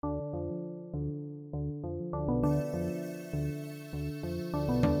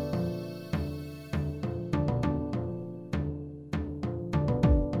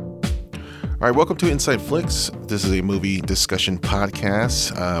All right, welcome to Inside Flicks. This is a movie discussion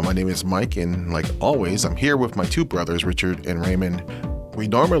podcast. My name is Mike, and like always, I'm here with my two brothers, Richard and Raymond. We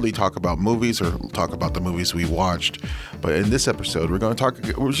normally talk about movies or talk about the movies we watched, but in this episode, we're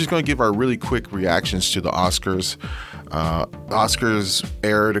just going to give our really quick reactions to the Oscars. Oscars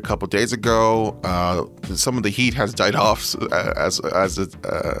aired a couple days ago. Some of the heat has died off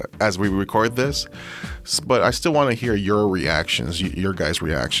as we record this, but I still want to hear your reactions, your guys'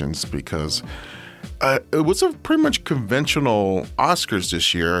 reactions, because it was a pretty much conventional Oscars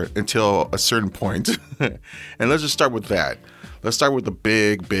this year until a certain point. And let's just start with that. Let's start with the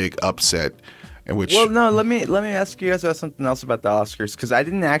big upset. In which, well, no, let me ask you guys about something else about the Oscars, because I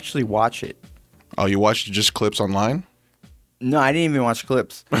didn't actually watch it. Oh, you watched just clips online? No, I didn't even watch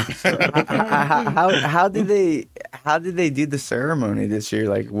clips. So, how did they do the ceremony this year?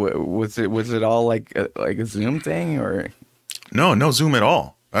 Like, was it all like a Zoom thing or? No Zoom at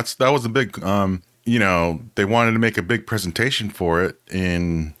all. That was a big. They wanted to make a big presentation for it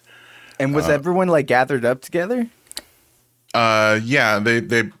And was everyone like gathered up together? Yeah, they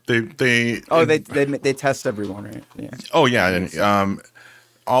they test everyone, right? Yeah. Oh yeah, and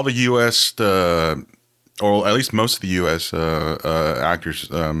all the U.S. or at least most of the U.S. Actors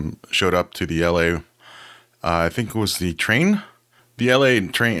showed up to the L.A. I think it was the L.A.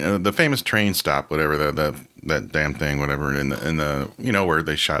 train, the famous train stop, whatever that damn thing, whatever, in the where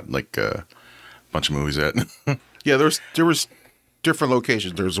they shot like a bunch of movies at. Yeah, there was different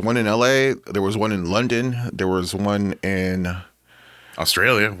locations. There was one in L.A., there was one in London, there was one in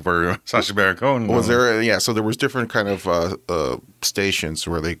Australia where Sacha Baron Cohen was there. Yeah, so there was different kind of stations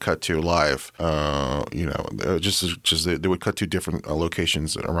where they cut to live. Just they would cut to different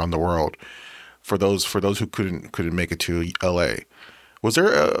locations around the world for those who couldn't make it to L.A. Was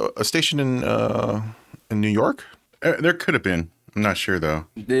there a station in New York? There could have been. I'm not sure though.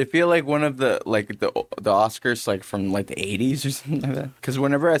 Did it feel like one of the Oscars like from like the 80s or something like that? Because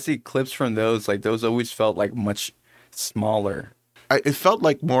whenever I see clips from those, like those always felt like much smaller. It felt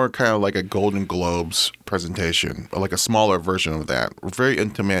like more kind of like a Golden Globes presentation, like a smaller version of that. Very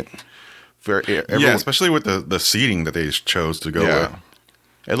intimate. Yeah, especially with the seating that they chose to go with.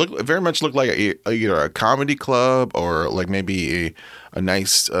 It very much looked like either a comedy club or like maybe a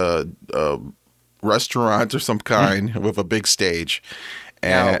nice restaurant or some kind with a big stage.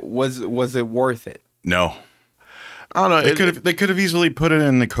 And now, was it worth it? No. I don't know. They could have easily put it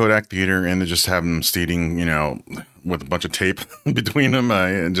in the Kodak Theater and just have them seating, with a bunch of tape between them,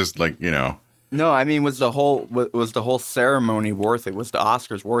 and just like. No, I mean, was the whole ceremony worth it? Was the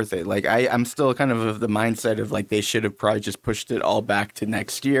Oscars worth it? Like, I'm still kind of the mindset of like they should have probably just pushed it all back to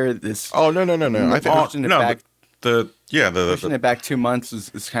next year. Oh no! I think pushing it back. Pushing it back 2 months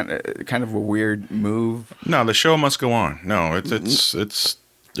is kind of a weird move. No, the show must go on. No, it's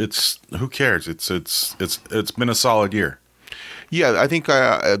who cares? It's been a solid year. Yeah, I think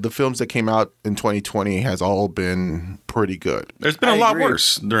the films that came out in 2020 has all been pretty good. There's been a lot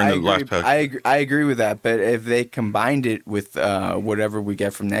worse during the last past. I agree with that, but if they combined it with whatever we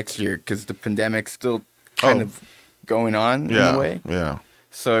get from next year, because the pandemic's still kind of going on in a way. Yeah.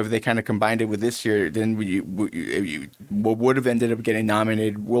 So if they kind of combined it with this year, then what would have ended up getting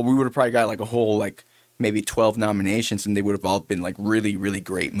nominated? Well, we would have probably got like a whole like maybe 12 nominations, and they would have all been like really, really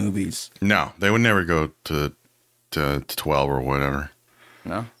great movies. No, they would never go to 12 or whatever.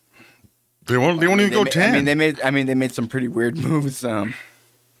 No, they won't even go 10. They made some pretty weird moves.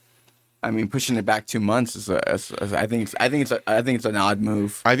 Pushing it back 2 months I think it's an odd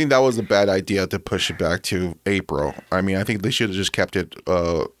move. I think that was a bad idea to push it back to April. I mean, I think they should have just kept it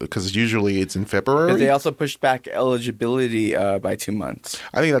because usually it's in February. But they also pushed back eligibility by 2 months.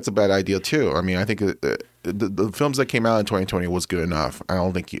 I think that's a bad idea too. I mean, I think the films that came out in 2020 was good enough. I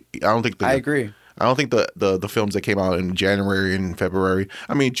agree. I don't think the films that came out in January and February.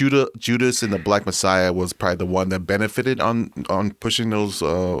 I mean, Judas and the Black Messiah was probably the one that benefited on pushing those.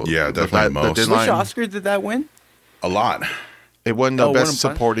 Definitely most. Which Oscar did that win? A lot. It won the Best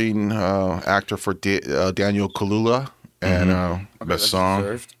Supporting Actor for Daniel Kaluuya and Best Song.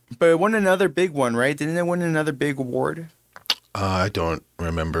 Deserved. But it won another big one, right? Didn't it win another big award? I don't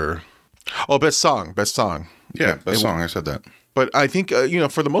remember. Oh, Best Song. Yeah, Best Song. I said that. But I think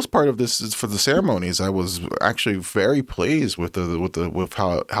for the most part of this, for the ceremonies, I was actually very pleased with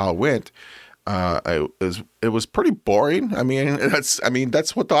how it went. It was pretty boring. I mean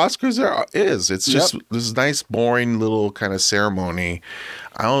that's what the Oscars is. It's just this nice, boring little kind of ceremony.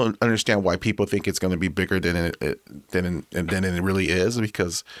 I don't understand why people think it's going to be bigger than it really is,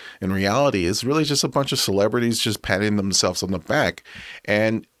 because in reality, it's really just a bunch of celebrities just patting themselves on the back.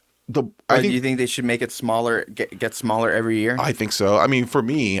 And the Or I do think you think they should make it smaller, get smaller every year? I think so. I mean, for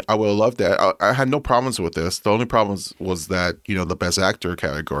me, I would have loved that. I had no problems with this. The only problems was that the best actor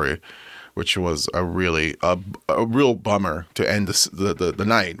category, which was a real bummer to end the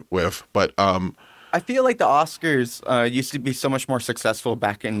night with. But I feel like the Oscars used to be so much more successful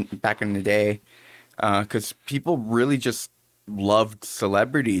back in the day, because people really just loved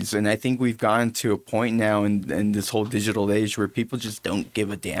celebrities, and I think we've gotten to a point now in this whole digital age where people just don't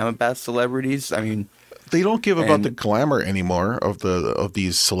give a damn about celebrities. I mean, they don't give about the and glamour anymore of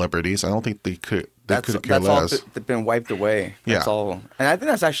these celebrities. I don't think they could care that's all less. been wiped away. That's Yeah. all, and I think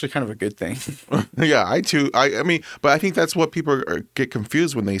that's actually kind of a good thing. Yeah, I too. I mean, but I think that's what people get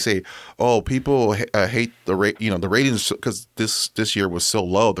confused when they say, "Oh, people hate the the ratings because this year was so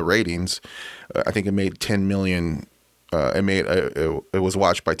low. The ratings, I think it made 10 million. It was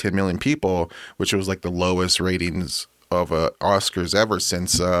watched by 10 million people, which was like the lowest ratings of Oscars ever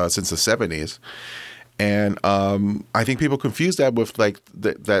since the 70s." And I think people confuse that with like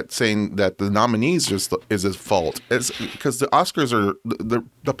that saying that the nominees is his fault. It's because the Oscars are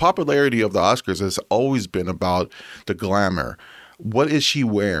the popularity of the Oscars has always been about the glamour. What is she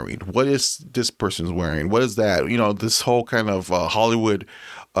wearing? What is this person's wearing? What is that? This whole kind of Hollywood,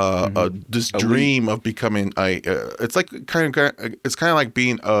 this dream of becoming it's kind of like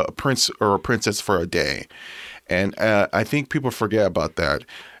being a prince or a princess for a day. And I think people forget about that.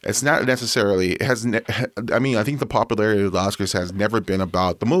 It's not necessarily. I mean, I think the popularity of the Oscars has never been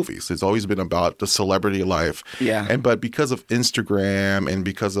about the movies. It's always been about the celebrity life. Yeah. But because of Instagram and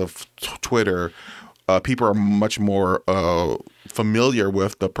because of Twitter, people are much more familiar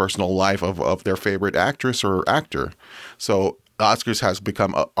with the personal life of their favorite actress or actor. So the Oscars has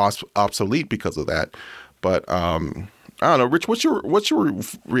become obsolete because of that. But I don't know, Rich. What's your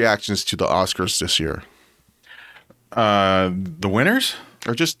reactions to the Oscars this year? The winners?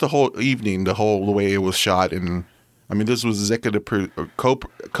 Or just the whole evening, the way it was shot, and I mean, this was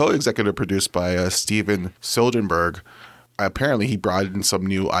co-executive produced by Steven Soderbergh. Apparently, he brought in some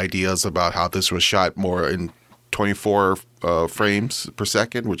new ideas about how this was shot more in 24 frames per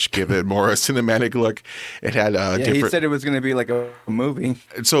second, which give it more a cinematic look. It had different. He said it was going to be like a movie.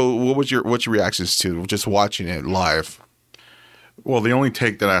 So, what's your reactions to just watching it live? Well, the only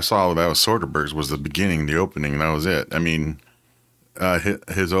take that I saw that was Soderbergh's was the beginning, the opening, and that was it. I mean,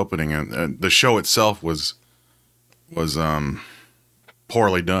 his opening and the show itself was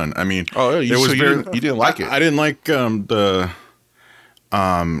poorly done. I mean, you didn't like it. I didn't like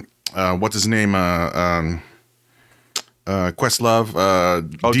what's his name? Questlove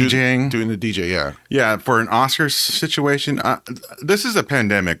DJing, doing the DJ, yeah. Yeah, for an Oscars situation, this is a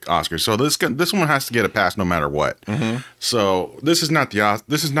pandemic Oscar, so this one has to get a pass no matter what. Mm-hmm. So this is not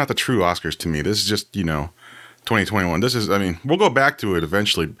the true Oscars to me. This is just 2021. This is, I mean, we'll go back to it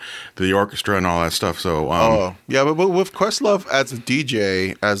eventually, the orchestra and all that stuff. So yeah, but with Questlove as a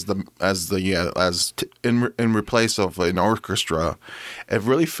DJ, in replace of an orchestra, it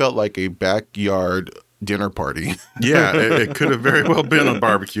really felt like a backyard dinner party. Yeah, it could have very well been a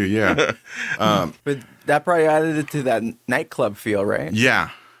barbecue. Yeah, but that probably added it to that nightclub feel, right? Yeah.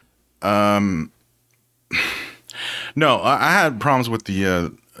 No, I had problems with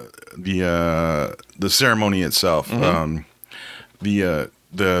the ceremony itself. Mm-hmm.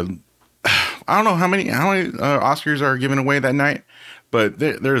 I don't know how many Oscars are given away that night, but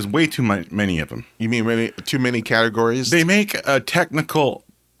there's way too many of them. You mean too many categories? They make a technical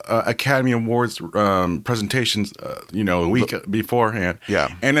Academy Awards presentations, a week beforehand.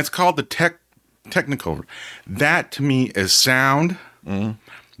 Yeah, and it's called the technical. That to me is sound. Mm-hmm.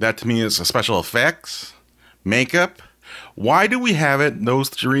 That to me is special effects, makeup. Why do we have it? Those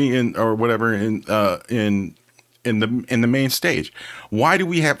three in the main stage? Why do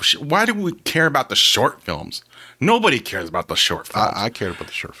we care about the short films? Nobody cares about the short films. I cared about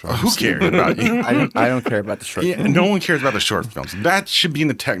the short films. Who cares about you? I don't care about the short films. No one cares about the short films. That should be in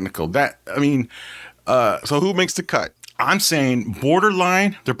the technical. So who makes the cut? I'm saying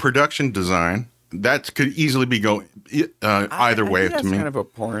borderline the production design. That could easily be either way that's to me. Kind of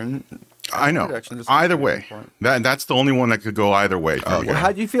important. I know. Either way. That's the only one that could go either way. Well,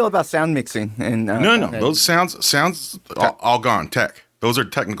 how do you feel about sound mixing? And no. Those sounds all gone. Tech. Those are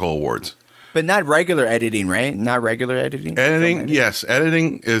technical awards. But not regular editing, right? Not regular editing. Editing, yes.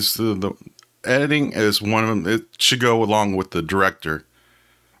 Editing is the editing is one of them. It should go along with the director.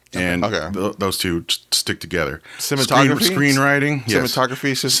 and Okay. those two stick together. Cinematography? Screenwriting, yes.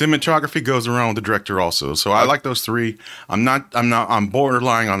 Cinematography is just Cinematography goes around with the director also. So I like those three. I'm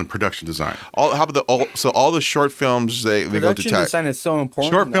borderline on the production design. all the short films they go to Production tech. design is so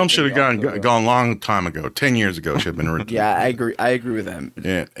important. Short in film that should have video. gone a long time ago. 10 years ago should have been written. Yeah, I agree. I agree with them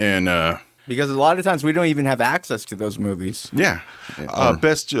And because a lot of times we don't even have access to those movies. yeah.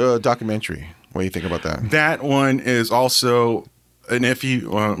 Best documentary. What do you think about that? That one is also an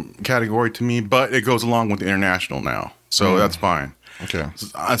iffy category to me, but it goes along with the international now. So that's fine. Okay.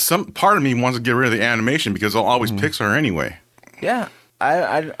 Some part of me wants to get rid of the animation because I'll always Pixar anyway. Yeah,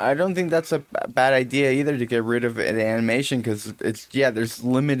 I don't think that's a bad idea either to get rid of the animation because there's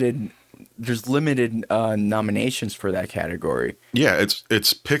limited nominations for that category. Yeah, it's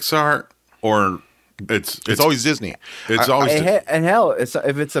Pixar or it's always Disney. It's always And hell, if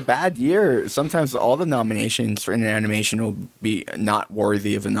it's a bad year, sometimes all the nominations for an animation will be not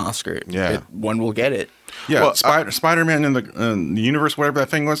worthy of an Oscar. Yeah. One will get it. yeah. Well, Spider-Man in the universe, whatever that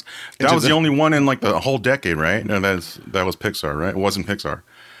thing was. That was the only one in like the whole decade, right? No, that was Pixar, right? It wasn't Pixar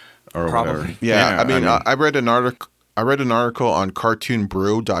or Probably. whatever. Yeah, I mean, I read an article. I read an article on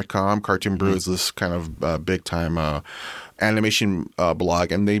cartoonbrew.com. Cartoon Brew is this kind of big time animation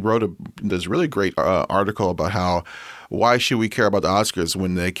blog, and they wrote this really great article about why should we care about the Oscars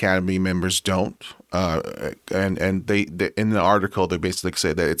when the Academy members don't. And they in the article they basically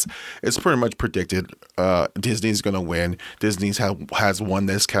say that it's pretty much predicted Disney's going to win. Disney's has won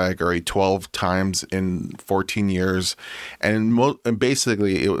this category 12 times in 14 years, and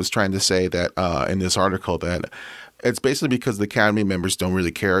basically it was trying to say that in this article that it's basically because the Academy members don't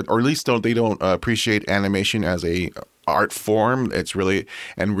really care, or at least they don't appreciate animation as a art form. It's really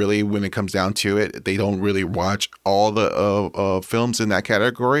when it comes down to it, they don't really watch all the films in that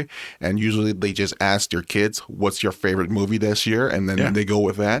category, and usually they just ask their kids, "What's your favorite movie this year?" and then they go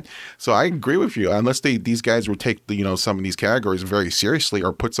with that. So I agree with you. Unless these guys would take some of these categories very seriously,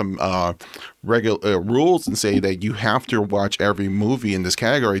 or put some regular rules and say that you have to watch every movie in this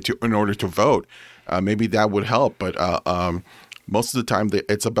category in order to vote. Maybe that would help, but most of the time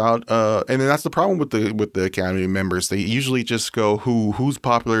it's about and that's the problem with the Academy members. They usually just go who's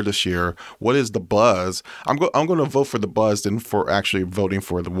popular this year, what is the buzz. I'm going to vote for the buzz than for actually voting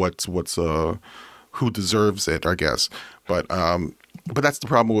for what's who deserves it, I guess. But that's the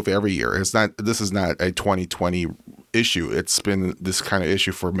problem with every year. This is not a 2020 issue. It's been this kind of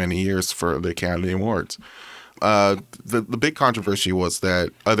issue for many years for the Academy Awards. The big controversy was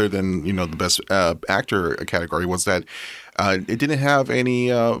that, other than the best actor category, was that it didn't have any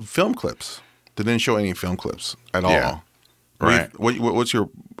film clips. They didn't show any film clips at all. Right. What's your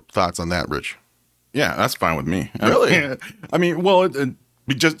thoughts on that, Rich? Yeah, that's fine with me. Really? I mean, well,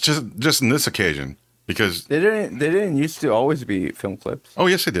 just in this occasion, because They didn't used to always be film clips. oh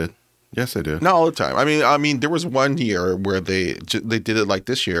yes, they did. Yes, they did. Not all the time. I mean, there was one year where they did it like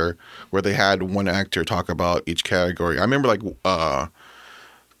this year, where they had one actor talk about each category. I remember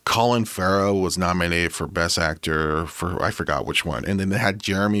Colin Farrell was nominated for Best Actor for, I forgot which one, and then they had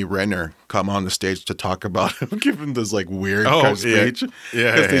Jeremy Renner come on the stage to talk about him, give him this weird kind of speech.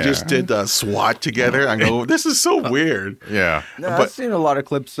 Yeah, they just did SWAT together. I go, this is so weird. Yeah. No, I've seen a lot of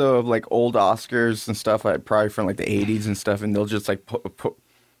clips though of old Oscars and stuff, probably from the 80s and stuff, and they'll just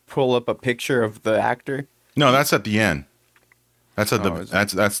pull up a picture of the actor. No, that's at the end. That's at is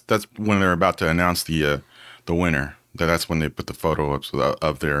it? that's when they're about to announce the winner. That's when they put the photo up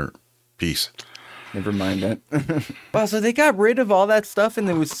of their piece. Never mind that. Wow, so they got rid of all that stuff, and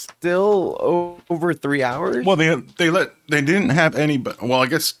it was still over 3 hours. Well, they didn't have any. Well, I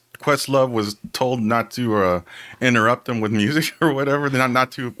guess Questlove was told not to interrupt them with music or whatever.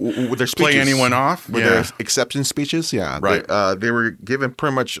 Not to with their play speeches, anyone off. with their acceptance speeches. Yeah, Right. They were given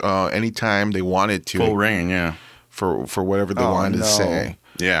pretty much any time they wanted to, full reign. Yeah. for whatever they wanted to say.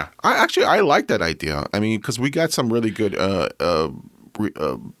 Yeah. I like that idea. I mean, because we got some really good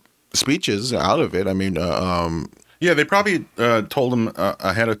speeches out of it. I mean, Yeah, they probably told him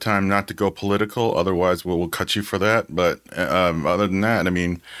ahead of time not to go political. Otherwise, we'll cut you for that. But other than that, I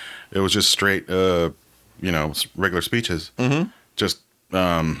mean, it was just straight, regular speeches. Mm-hmm. Just,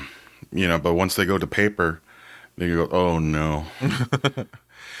 but once they go to paper, they go, oh, no.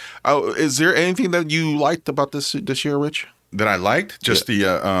 is there anything that you liked about this year, Rich? That I liked? Just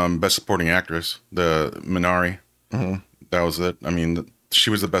the Best Supporting Actress, the Minari. Mm-hmm. That was it. I mean, she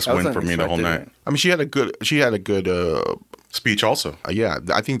was the best win for me the whole night. I mean, she had a good Speech also. yeah,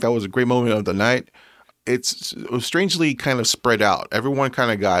 I think that was a great moment of the night. It was strangely kind of spread out. Everyone kind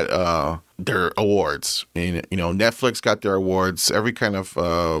of got their awards. And, Netflix got their awards. Every kind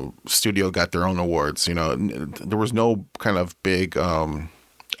of studio got their own awards. There was no kind of big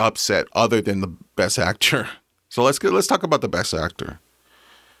upset other than the best actor. So let's talk about the best actor.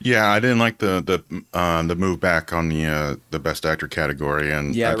 Yeah, I didn't like the move back on the best actor category,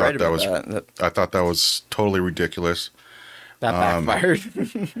 and Yeah, I thought that about was that. I thought that was totally ridiculous. That backfired.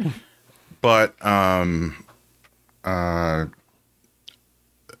 But I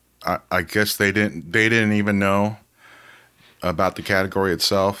guess they didn't even know about the category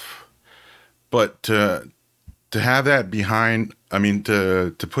itself. But to have that behind, I mean,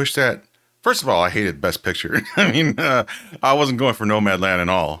 to push that. First of all, I hated Best Picture. I mean, I wasn't going for Nomadland at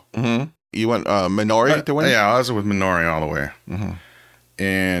all. Mm-hmm. You want Minari to win? Yeah, I was with Minari all the way. Mm-hmm.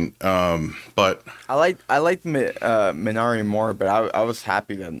 And but I liked Minari more, but I was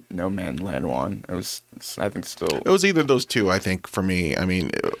happy that No Man Land won. It was, I think, still. It was either of those two. I think for me, I mean,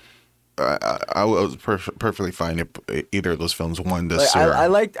 I was perfectly fine if either of those films won this year. I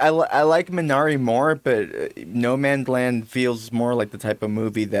like Minari more, but No Man Land feels more like the type of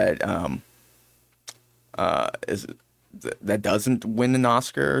movie that that doesn't win an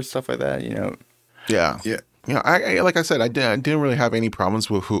Oscar or stuff like that. You know. Yeah. yeah. You know, I like I said, I didn't really have any problems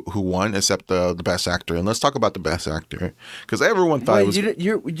with who won except the best actor. And let's talk about the best actor because everyone thought it was.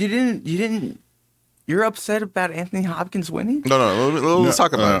 You didn't. You're upset about Anthony Hopkins winning? No. Let's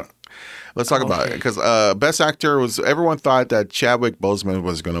talk about it. Let's talk about it because best actor was everyone thought that Chadwick Boseman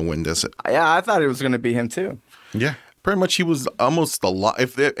was going to win this. Yeah, I thought it was going to be him too. Yeah. Pretty much, he was almost the lock.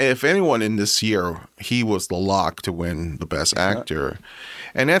 If anyone in this year, he was the lock to win the best actor.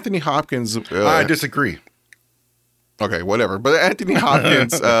 And Anthony Hopkins. I disagree. Okay, whatever. But Anthony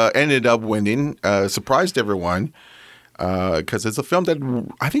Hopkins ended up winning, surprised everyone, because it's a film that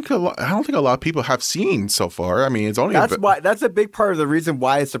I don't think a lot of people have seen so far. I mean, it's only that's a big part of the reason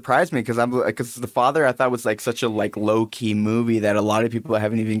why it surprised me because The Father I thought was like such a like low key movie that a lot of people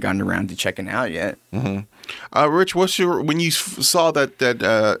haven't even gotten around to checking out yet. Mm-hmm. Rich, when you saw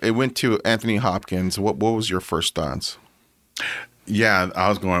that it went to Anthony Hopkins? What was your first thoughts? Yeah, I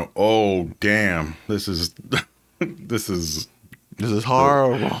was going, oh damn, this is. This is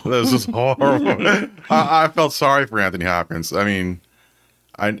horrible. This is horrible. I felt sorry for Anthony Hopkins. I mean,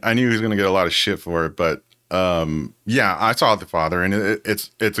 I knew he was going to get a lot of shit for it, but yeah, I saw The Father, and it's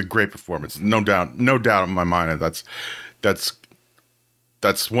a great performance, no doubt in my mind. That's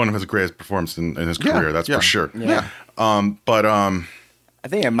one of his greatest performances in his career. That's for sure. Yeah. But I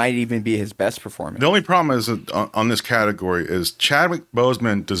think it might even be his best performance. The only problem is on this category is Chadwick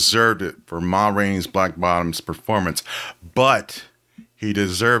Boseman deserved it for Ma Rainey's Black Bottom's performance, but he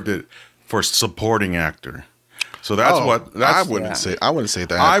deserved it for supporting actor. So I wouldn't say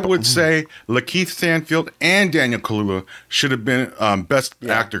that. I would say Lakeith Stanfield and Daniel Kaluuya should have been best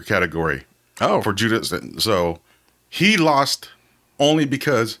actor category. For Judas. So he lost only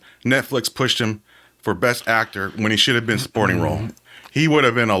because Netflix pushed him for best actor when he should have been supporting role. He would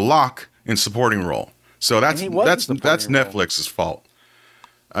have been a lock in supporting role. So that's Netflix's fault.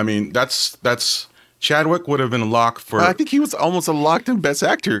 I mean, that's Chadwick would have been a lock for. I think he was almost a locked in best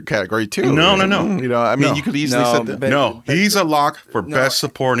actor category too. No. You know, I mean, you could easily say that. He's a lock for best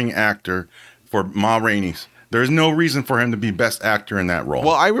supporting actor for Ma Rainey's. There's no reason for him to be best actor in that role.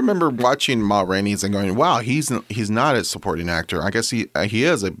 Well, I remember watching Ma Rainey's and going, "Wow, he's not a supporting actor. I guess he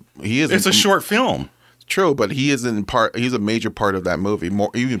is. It's a short film." True, but he is he's a major part of that movie.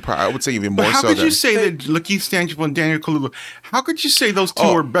 I would say even more so. How could you say that Lakeith Stanfield and Daniel Kaluuya? How could you say those two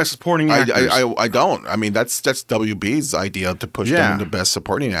are best supporting actors? I don't. I mean, that's WB's idea to push them into best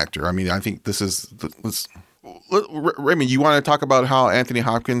supporting actor. I mean, I think this is. Raymond, you want to talk about how Anthony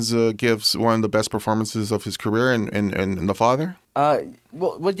Hopkins gives one of the best performances of his career in The Father?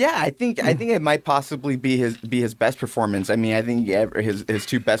 Well, yeah. I think it might possibly be his best performance. I mean, I think his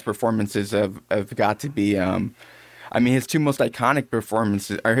two best performances have got to be. I mean, his two most iconic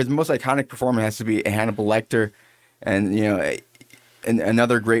performances, or his most iconic performance has to be Hannibal Lecter, and you know, and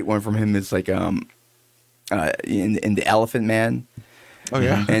another great one from him is like in The Elephant Man. Oh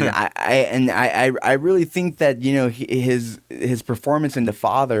yeah, and I really think that, you know, his performance in The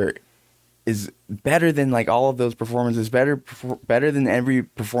Father is better than like all of those performances, better than every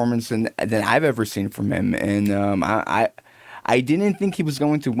performance that I've ever seen from him. And I didn't think he was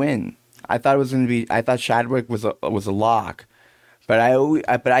going to win. I thought it was going to be. I thought Chadwick was a lock, but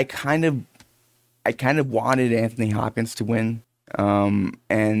I kind of wanted Anthony Hopkins to win.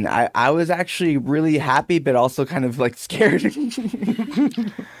 And I was actually really happy, but also kind of like scared.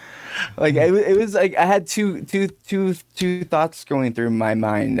 Like it was like I had two thoughts going through my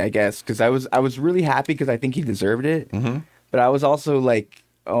mind, I guess, because I was really happy because I think he deserved it, but I was also like,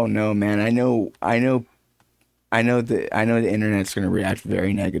 oh no, man, I know I know the internet's going to react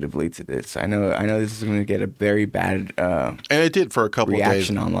very negatively to this. I know this is going to get a very bad and it did for a couple of days.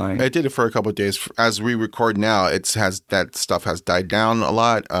 reaction online. It did it for a couple of days. As we record now, that stuff has died down a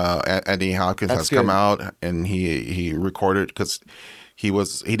lot. Anthony Hopkins has come out and he recorded because he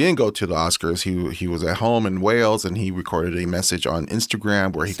didn't go to the Oscars. He was at home in Wales and he recorded a message on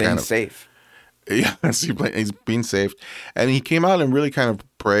Instagram where he Staying kind of safe. Yeah, he's being safe, and he came out and really kind of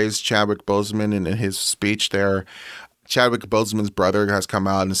praised Chadwick Boseman in his speech there. Chadwick Boseman's brother has come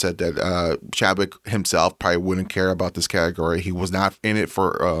out and said that Chadwick himself probably wouldn't care about this category. He was not in it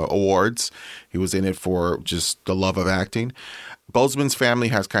for awards. He was in it for just the love of acting. Boseman's family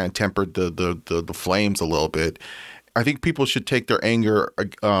has kind of tempered the flames a little bit. I think people should take their anger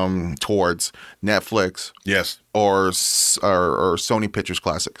towards Netflix, Yes. or Sony Pictures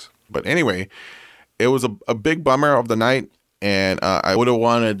Classics. But anyway, it was a big bummer of the night, and I would have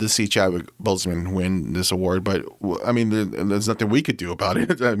wanted to see Chadwick Boseman win this award. But I mean, there's nothing we could do about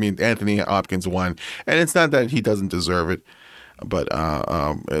it. I mean, Anthony Hopkins won, and it's not that he doesn't deserve it, but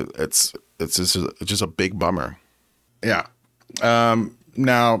it's just a big bummer. Yeah.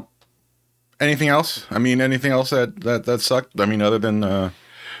 Now, anything else? I mean, anything else that sucked? I mean, other than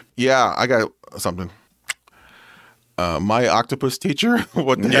Yeah, I got something. My octopus teacher.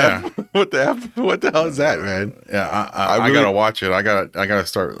 What the Yeah. F? What the hell is that, man? yeah, I I really- gotta watch it. I gotta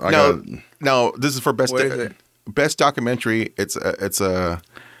start. No, this is for best What is it? best documentary. It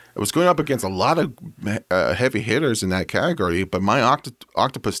was going up against a lot of heavy hitters in that category, but My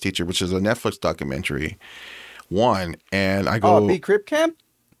Octopus Teacher, which is a Netflix documentary, won. And I go, Beat Crip Camp?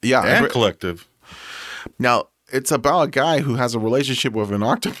 yeah. and Collective. Now it's about a guy who has a relationship with an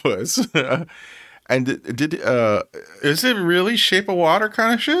octopus. And Is it really Shape of Water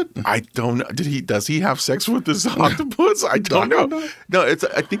kind of shit? I don't know. Does he have sex with this octopus? I don't know. No,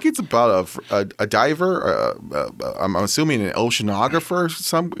 I think it's about a diver. I'm assuming an oceanographer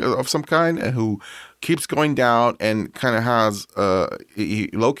of some kind, who keeps going down and kind of has he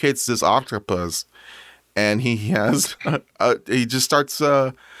locates this octopus, and he just starts.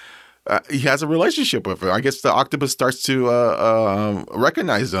 He has a relationship with her. I guess the octopus starts to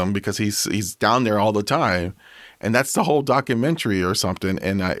recognize him because he's down there all the time, and that's the whole documentary or something.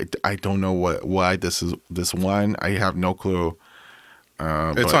 And I don't know why this one. I have no clue.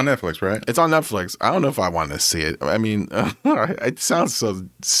 It's But on Netflix, right? It's on Netflix. I don't know if I want to see it. I mean, it sounds so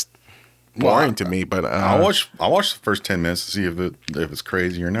boring to me. But I'll watch the first 10 minutes to see if it's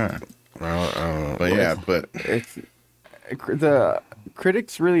crazy or not. But yeah, but It's the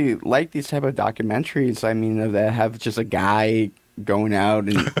critics really like these type of documentaries. I mean, that have just a guy going out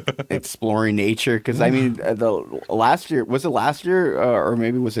and exploring nature. Because I mean, last year or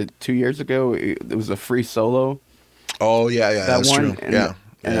maybe was it 2 years ago? It was a Free Solo. oh yeah, that's one, true. and, Yeah,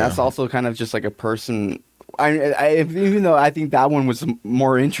 and that's also kind of just like a person. Even though I think that one was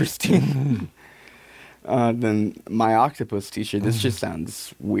more interesting than My Octopus Teacher, this just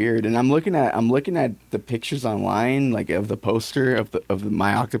sounds weird. And I'm looking at the pictures online, like of the poster of the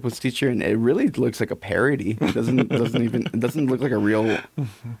My Octopus Teacher, and it really looks like a parody. It doesn't look like a real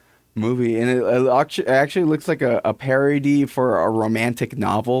movie, and it actually looks like a parody for a romantic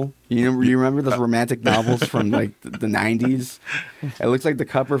novel. You remember those romantic novels from like the 90s? It looks like the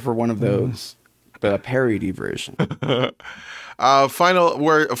cover for one of those, but a parody version. Final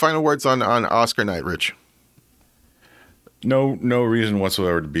words on Oscar night, Rich. no reason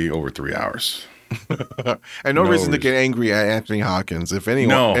whatsoever to be over 3 hours. And no No reason to reason. get angry at Anthony Hopkins. If anyone,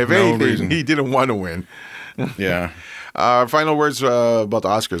 No anything, reason. he didn't want to win. Yeah. Final words about the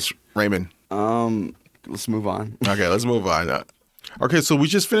Oscars, Raymond. Let's move on. Okay, let's move on. Okay, so we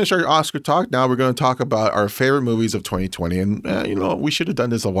just finished our Oscar talk. Now we're going to talk about our favorite movies of 2020. And, we should have done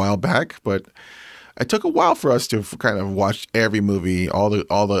this a while back, but it took a while for us to kind of watch every movie, all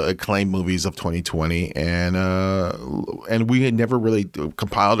the acclaimed movies of 2020, and we had never really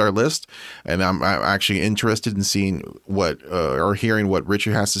compiled our list. And I'm actually interested in seeing or hearing what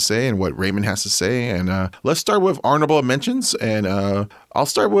Richard has to say and what Raymond has to say. And let's start with honorable mentions, and I'll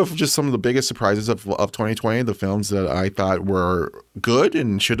start with just some of the biggest surprises of 2020, the films that I thought were good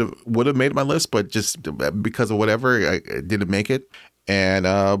and would have made my list, but just because of whatever, I didn't make it. And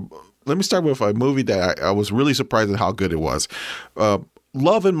let me start with a movie that I was really surprised at how good it was.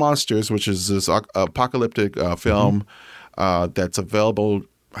 Love and Monsters, which is this apocalyptic film that's available,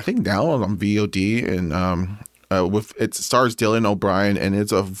 I think, now on VOD, and it stars Dylan O'Brien, and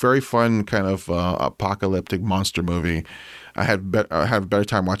it's a very fun kind of apocalyptic monster movie. I have a better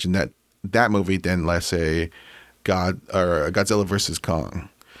time watching that movie than, let's say, Godzilla vs. Kong.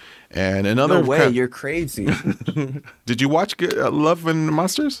 And another No way, you're crazy. Did you watch Love and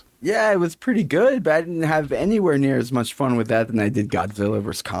Monsters? Yeah, it was pretty good, but I didn't have anywhere near as much fun with that than I did Godzilla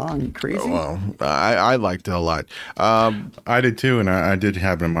vs. Kong. Crazy. Well, I liked it a lot. I did too, and I did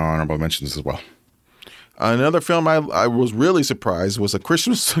have it in my honorable mentions as well. Another film I was really surprised was a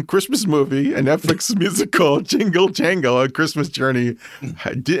Christmas movie, a Netflix musical, Jingle Jangle, A Christmas Journey.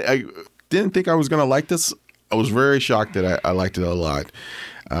 I didn't think I was going to like this. I was very shocked that I liked it a lot.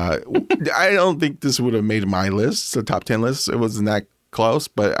 I don't think this would have made my list, the top 10 list. It wasn't that close,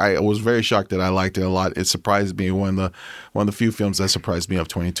 but I was very shocked that I liked it a lot. It surprised me. One of the few films that surprised me of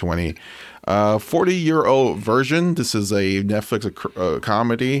 2020. 40-year-old version. This is a Netflix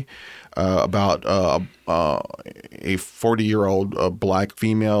comedy about a 40-year-old black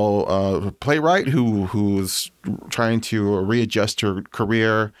female playwright who's trying to readjust her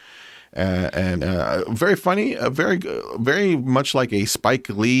career. And very funny, very much like a Spike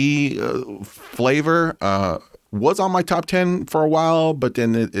Lee flavor. Was on my top 10 for a while, but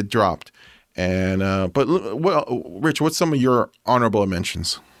then it dropped. And well, Rich, what's some of your honorable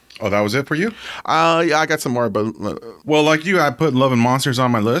mentions? Oh, that was it for you? Yeah, I got some more, but Well, like you, I put Love and Monsters on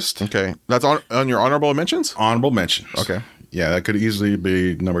my list. okay, that's on your honorable mentions. Honorable mentions. Okay. Yeah, that could easily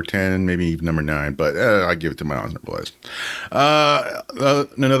be number 10, maybe even number 9, but I give it to my honorable list.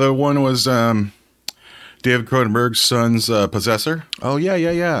 Another one was David Cronenberg's son's Possessor. Oh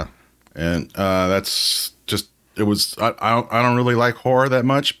yeah. And that's just, it was, I don't really like horror that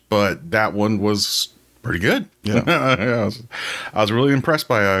much, but that one was pretty good. Yeah. Yeah, I was really impressed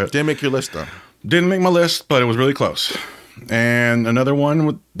by it. Didn't make your list though. Didn't make my list, but it was really close. And another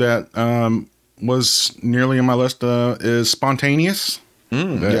one that was nearly on my list is Spontaneous.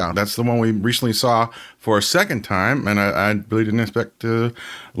 Yeah. That's the one we recently saw for a second time, and I really didn't expect to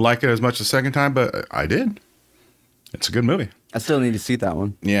like it as much the second time, but I did. It's a good movie. I still need to see that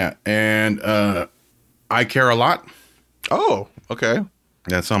one. Yeah, and I Care a Lot. Oh, okay.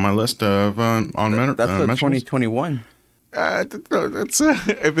 That's on my list of That's the mentions. 2021. That's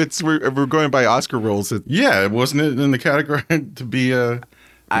if we're going by Oscar rules, it Yeah, wasn't it in the category to be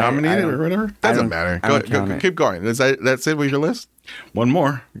nominated or whatever? doesn't matter. I don't count it. Keep going. That's it with your list? One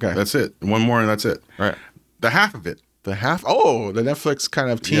more. Okay. That's it. One more, and that's it. Right. The half of it. The half. Oh, the Netflix kind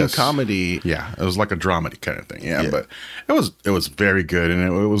of teen Yes. comedy. Yeah, it was like a dramedy kind of thing. Yeah, Yeah. but it was very good, and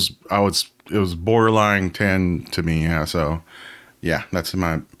it was borderline 10 to me. Yeah, so yeah, that's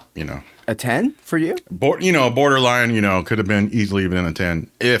my A 10 for you? borderline. Could have been easily even a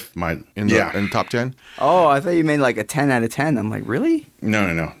 10 if my In the top 10. Oh, I thought you meant like a 10 out of 10. I'm like, really?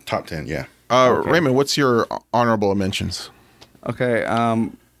 no top 10. Yeah, Raymond, what's your honorable mentions? Okay.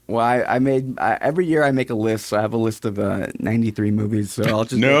 Well, I made every year I make a list. So I have a list of 93 movies. So I'll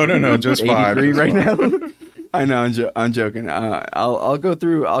just no, just 5 right now. I know I'm joking. I'll go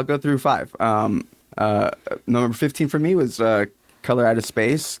through 5. Number 15 for me was Color Out of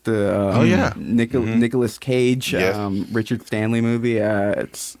Space. The Nicolas Cage, Yes. Richard Stanley movie.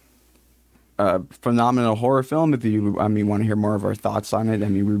 It's a phenomenal horror film. If you want to hear more of our thoughts on it,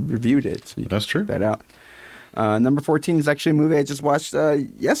 we reviewed it. So you That's true. Check that out. Number 14 is actually a movie I just watched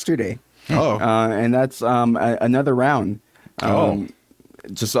yesterday. Oh. And that's Another Round.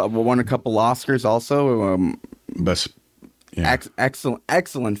 Just won a couple Oscars also. best. Yeah.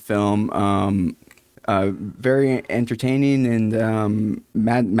 Excellent film. Very entertaining, and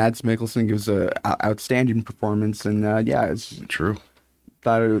Mads Mikkelsen gives a outstanding performance. And it's True.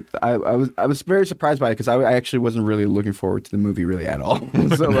 I was very surprised by it because I actually wasn't really looking forward to the movie really at all.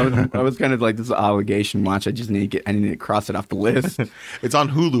 So I was kind of like, this is an obligation watch. I need to cross it off the list. It's on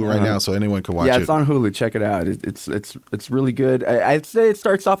Hulu right now, so anyone can watch it. Yeah, it's on Hulu. Check it out. It's really good. I'd say it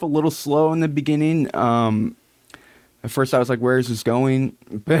starts off a little slow in the beginning. At first, I was like, "Where is this going?"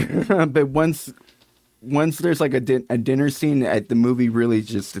 But once there's like a dinner scene, the movie really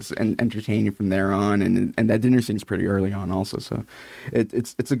just is entertaining from there on, and that dinner scene's pretty early on also. So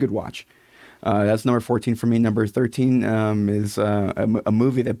it's a good watch. That's number 14 for me. Number 13 is a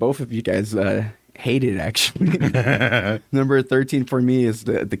movie that both of you guys hated, actually. Number 13 for me is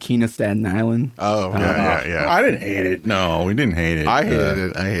the King of Staten Island. Oh, yeah. I didn't hate it. No, we didn't hate it. I hated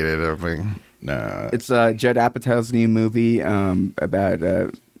it. I hated everything. Nah. It's Judd Apatow's new movie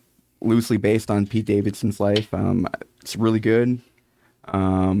about loosely based on Pete Davidson's life. It's really good.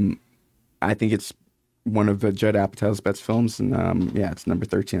 I think it's one of Judd Apatow's best films, and it's number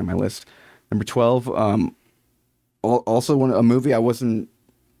 13 on my list. Number 12, also a movie I wasn't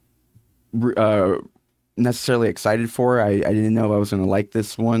necessarily excited for. I didn't know I was going to like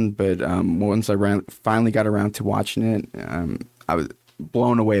this one, but once I finally got around to watching it, I was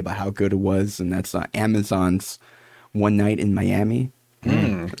blown away by how good it was, and that's Amazon's One Night in Miami.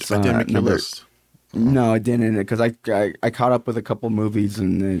 I didn't make your list. No, I didn't, because I caught up with a couple movies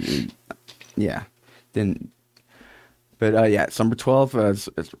and yeah, didn't. But yeah, it's number 12. It's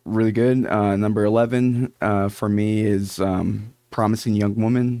really good. Number 11 for me is Promising Young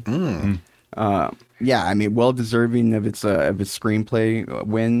Woman. Yeah, I mean, well deserving of its screenplay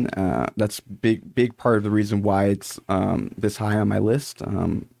win. That's big part of the reason why it's this high on my list.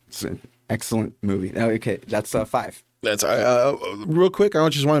 It's an excellent movie. Okay, that's 5. That's real quick. I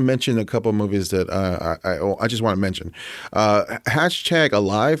just want to mention a couple of movies that I just want to mention. Hashtag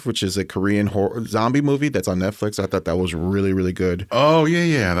Alive, which is a Korean horror zombie movie that's on Netflix. I thought that was really, really good. Oh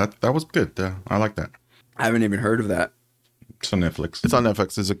yeah, that was good. I like that. I haven't even heard of that. It's on Netflix. It's on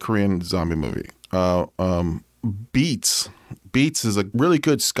Netflix. It's a Korean zombie movie. Beats. Beats is a really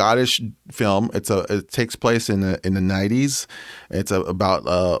good Scottish film. It takes place in the 90s. It's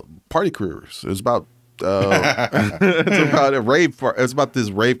about party careers. It's about it's about this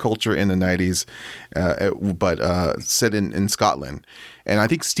rave culture in the 90s, but set in Scotland. And I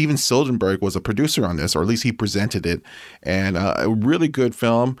think Steven Soderbergh was a producer on this, or at least he presented it. And a really good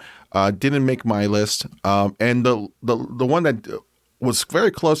film. Didn't make my list. And the one that was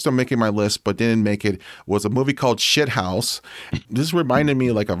very close to making my list but didn't make it was a movie called Shithouse. This reminded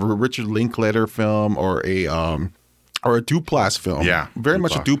me like of a Richard Linklater film or a Duplass film. Yeah. Very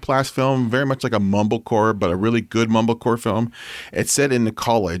much a Duplass film, very much like a mumblecore, but a really good mumblecore film. It's set in the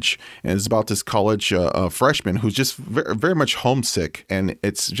college, and it's about this college freshman who's just very, very much homesick, and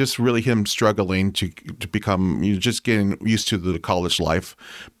it's just really him struggling to become, just getting used to the college life,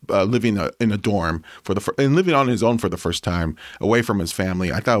 living in a dorm and living on his own for the first time, away from his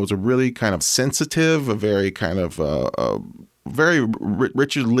family. I thought it was a really kind of sensitive, a very kind of very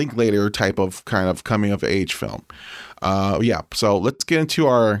Richard Linklater type of kind of coming of age film. Yeah, so let's get into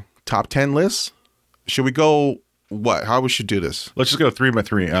our top 10 lists. Should we go how we should do this? Let's just go 3 by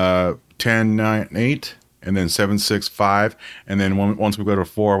 3. 10, 9, 8, and then 7, 6, 5, and then once we go to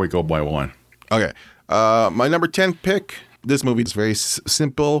 4, we go by 1. Okay. My number 10 pick. This movie is very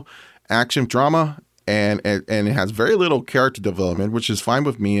simple action drama. And it has very little character development, which is fine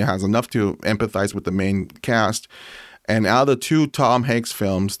with me. It has enough to empathize with the main cast. And out of the 2 Tom Hanks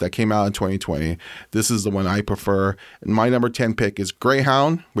films that came out in 2020, this is the one I prefer. And my number 10 pick is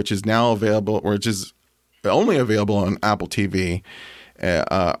Greyhound, which is now available, or which is only available on Apple TV.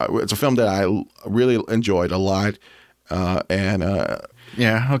 It's a film that I really enjoyed a lot.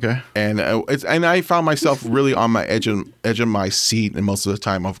 Yeah, okay. And I found myself really on my edge of my seat and most of the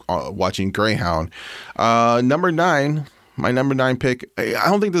time of watching Greyhound. Number 9. My number 9 pick, I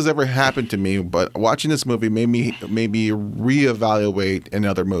don't think this ever happened to me, but watching this movie made me reevaluate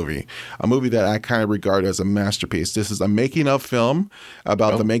another movie, a movie that I kind of regard as a masterpiece. This is a making of film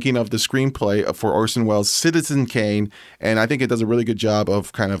about the making of the screenplay for Orson Welles' Citizen Kane, and I think it does a really good job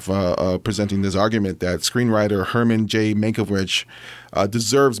of kind of presenting this argument that screenwriter Herman J. Mankiewicz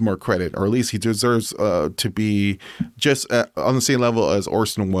deserves more credit, or at least he deserves to be just on the same level as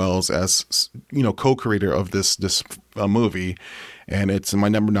Orson Welles, as co-creator of this movie. And it's my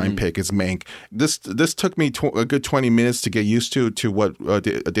number 9 pick is Mank. This took me a good 20 minutes to get used to what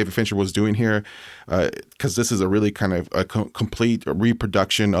David Fincher was doing here, because this is a really kind of a complete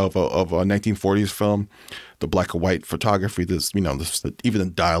reproduction of a 1940s film. The black and white photography, even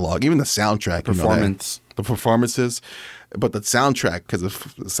the dialogue, even the soundtrack, the performances, but the soundtrack, because it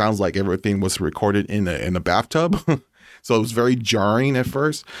sounds like everything was recorded in a bathtub. So it was very jarring at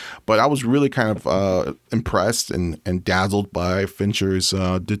first, but I was really kind of impressed and dazzled by Fincher's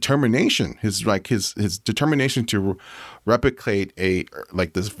determination. His determination to replicate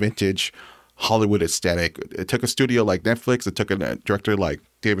this vintage Hollywood aesthetic. It took a studio like Netflix. It took a director like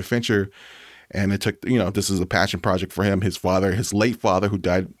David Fincher, and it took this is a passion project for him. His late father, who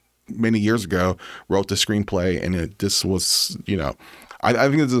died many years ago, wrote the screenplay, and this was I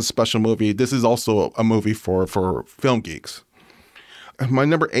think this is a special movie. This is also a movie for film geeks. My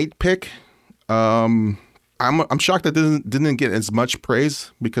number 8 pick, I'm shocked that this didn't get as much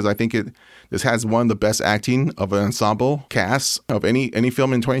praise, because I think this has one of the best acting of an ensemble cast of any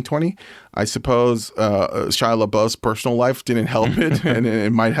film in 2020. I suppose Shia LaBeouf's personal life didn't help it, and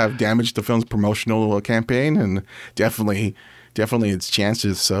it might have damaged the film's promotional campaign, and definitely its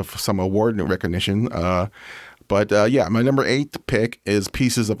chances of some award recognition. But yeah, my number 8 pick is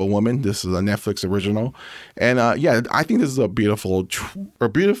Pieces of a Woman. This is a Netflix original. And yeah, I think this is a beautifully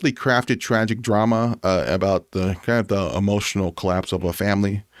crafted tragic drama about the kind of the emotional collapse of a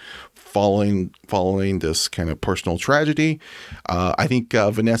family following this kind of personal tragedy. I think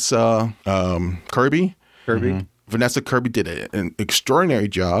Vanessa Kirby. Vanessa Kirby did an extraordinary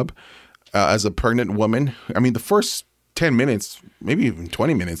job as a pregnant woman. I mean, the first 10 minutes, maybe even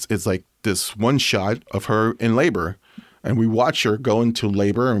 20 minutes, it's like this one shot of her in labor, and we watch her go into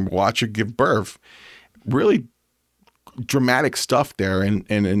labor and watch her give birth. Really dramatic stuff there,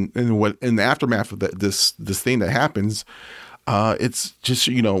 and what in the aftermath of this thing that happens, it's just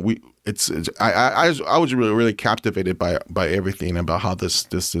I was really captivated by everything about how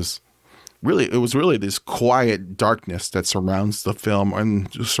this really, it was really this quiet darkness that surrounds the film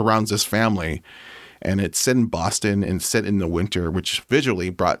and surrounds this family. And it's set in Boston and set in the winter, which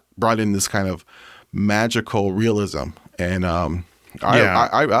visually brought in this kind of magical realism. And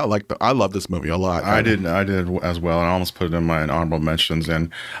I love this movie a lot. I did as well, and I almost put it in my honorable mentions.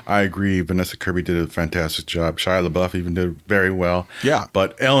 And I agree, Vanessa Kirby did a fantastic job. Shia LaBeouf even did very well. Yeah,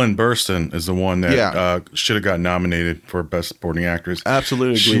 but Ellen Burstyn is the one that should have got nominated for Best Supporting Actress.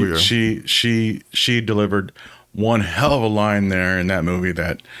 Absolutely agree with you. She delivered one hell of a line there in that movie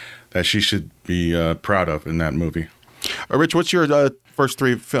that she should be proud of in that movie. Rich, what's your first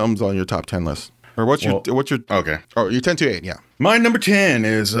 3 films on your top 10 list? Or what's your okay? Oh, your 10 to 8, yeah. My number 10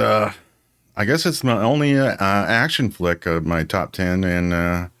 is I guess it's my only action flick of my top 10,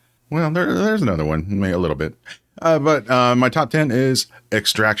 and well, there's another one, maybe a little bit, but my top 10 is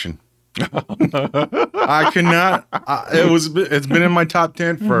Extraction. I cannot. It's been in my top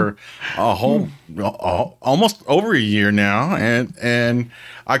 10 for a whole almost over a year now, and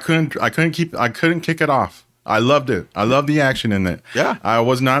I couldn't kick it off. I loved it. I loved the action in it. Yeah, I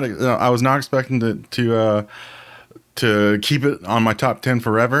was not expecting to keep it on my top 10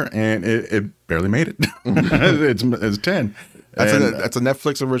 forever, and it barely made it. It's 10. That's a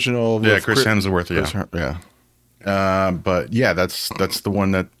Netflix original. Yeah, Chris Hemsworth. Yeah. But yeah, that's the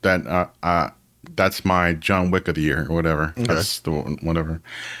one that's my John Wick of the year or whatever. Okay. That's the one, whatever.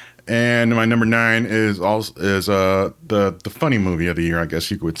 And my number 9 is the funny movie of the year, I guess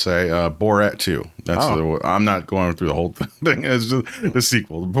you could say, Borat 2. I'm not going through the whole thing. It's just the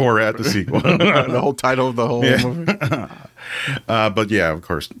sequel, Borat the sequel, the whole title of the whole movie. But yeah, of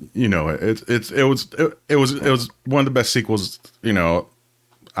course, it was one of the best sequels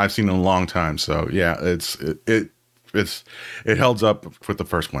I've seen in a long time. So yeah, it held up with the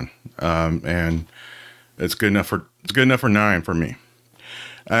first one, and it's good enough for 9 for me.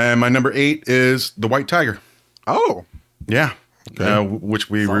 And my number 8 is The White Tiger. Oh, yeah, okay. Which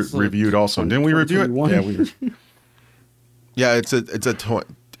we reviewed also. Didn't we review it? Yeah, we. Yeah, it's a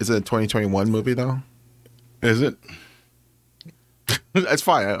 2021 movie though. Is it? It's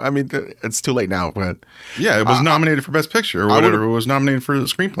fine. I mean, it's too late now, but yeah, it was nominated for Best Picture or whatever. It was nominated for the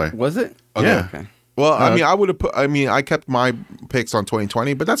screenplay. Was it? Okay. Yeah. Okay. Well, I kept my picks on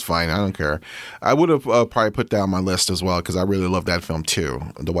 2020, but that's fine. I don't care. I would have probably put down my list as well because I really love that film too,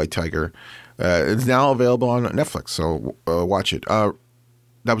 The White Tiger. It's now available on Netflix, so watch it. That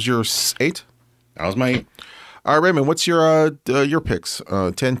was your 8? That was my 8. All right, Raymond, what's your picks?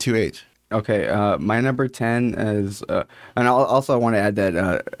 10 to 8. Okay, my number 10 is, and I want to add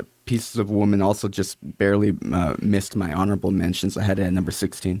that Pieces of a Woman also just barely missed my honorable mentions. I had it at number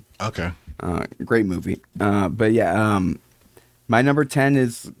 16. Okay. Great movie. But yeah, my number 10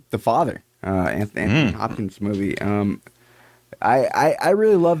 is The Father, Anthony Hopkins movie. I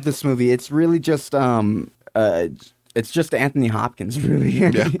really love this movie. It's really just it's just Anthony Hopkins, really.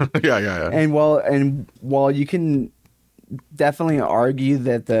 Yeah. And while you can definitely argue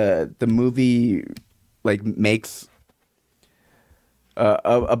that the movie like makes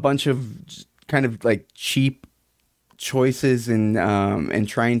a bunch of kind of like cheap choices and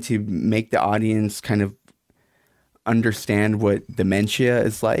trying to make the audience kind of understand what dementia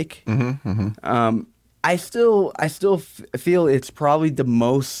is like. I still feel it's probably the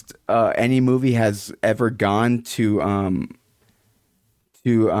most any movie has ever gone to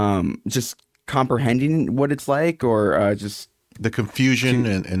just comprehending what it's like, or just the confusion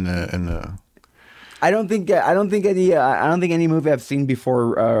and the. I don't think any movie I've seen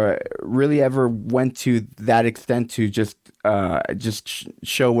before really ever went to that extent to just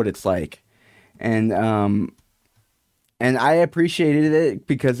show what it's like, and I appreciated it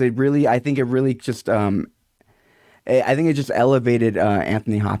because I think it just elevated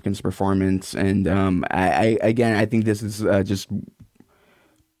Anthony Hopkins' performance, and I think this is just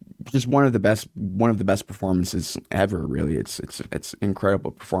one of the best performances ever. Really, it's incredible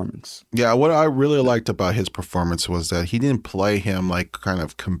performance. Yeah, what I really liked about his performance was that he didn't play him like kind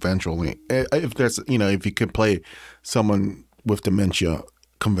of conventionally. If you could play someone with dementia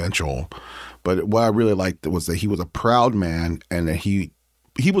conventional, but what I really liked was that he was a proud man and that he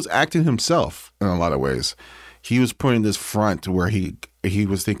was acting himself in a lot of ways. He was putting this front where he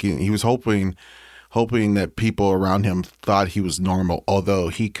was thinking, he was hoping that people around him thought he was normal, although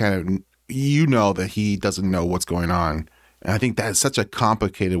he kind of, that he doesn't know what's going on And I think that's such a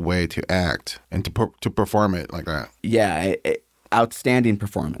complicated way to act and to perform it like that. Yeah, outstanding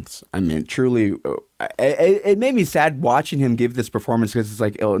performance. I mean, truly, it made me sad watching him give this performance because it's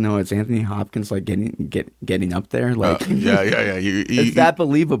like, oh no, it's Anthony Hopkins like getting up there. Like, Yeah. it's that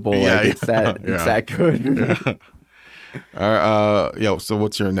believable. Yeah, like, it's that yeah. it's that good. So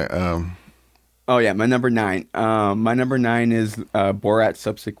what's your Oh yeah, my number 9. My number 9 is Borat's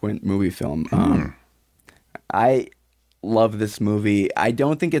subsequent movie film. I love this movie. I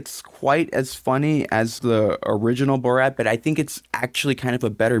don't think it's quite as funny as the original Borat, but I think it's actually kind of a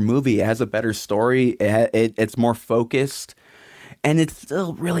better movie. It has a better story. It's more focused, and it's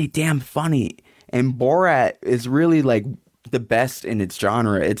still really damn funny. And Borat is really like the best in its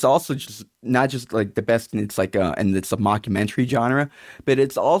genre. It's also just not just like the best in its like and it's a mockumentary genre, but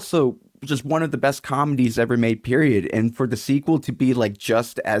it's also just one of the best comedies ever made, period. And for the sequel to be like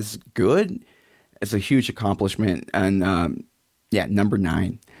just as good, it's a huge accomplishment. And yeah, number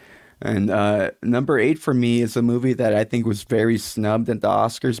 9. And number 8 for me is a movie that I think was very snubbed at the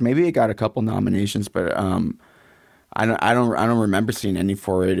Oscars. Maybe it got a couple nominations, but I don't remember seeing any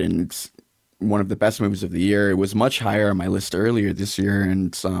for it. And it's one of the best movies of the year. It was much higher on my list earlier this year, and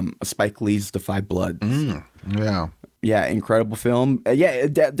it's Spike Lee's The Five Bloods. Yeah. Yeah, incredible film. Yeah,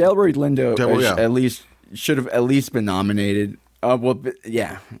 Delroy Lindo at least should have at least been nominated.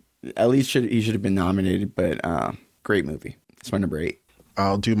 Yeah, at least he should have been nominated. But great movie. It's my number 8.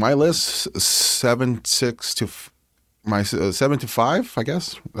 I'll do my list 7 to 5. I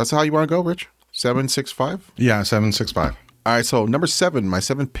guess that's how you want to go, Rich. 7, 6, 5. Yeah, 7, 6, 5. All right, so number 7, my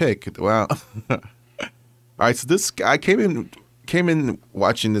 7th pick. Well, all right, so I came in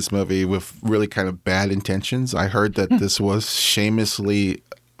watching this movie with really kind of bad intentions. I heard that this was shamelessly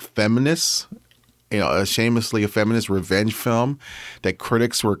feminist, shamelessly a feminist revenge film that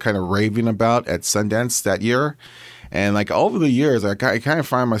critics were kind of raving about at Sundance that year. And like over the years, I kind of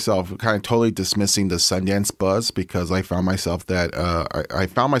find myself kind of totally dismissing the Sundance buzz because I found myself that I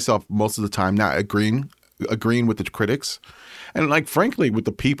found myself most of the time not agreeing with the critics, and like frankly with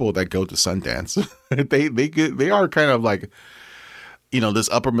the people that go to Sundance. they are kind of like, this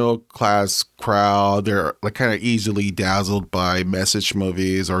upper middle class crowd. They're like kind of easily dazzled by message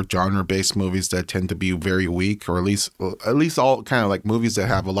movies or genre based movies that tend to be very weak, or at least all kind of like movies that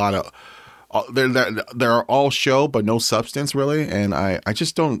have a lot of they're all show but no substance really. And I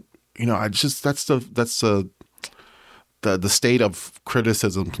just don't, that's the state of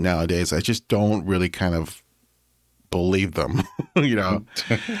criticism nowadays. I just don't really kind of believe them,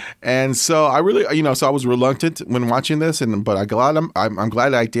 And so I really, so I was reluctant when watching this, but I'm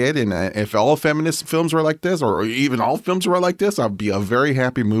glad I did. And if all feminist films were like this, or even all films were like this, I'd be a very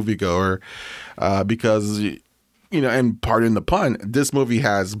happy moviegoer, because, and pardon the pun, this movie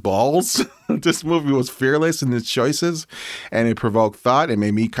has balls. This movie was fearless in its choices, and it provoked thought. It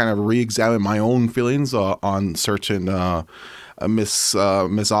made me kind of re-examine my own feelings on certain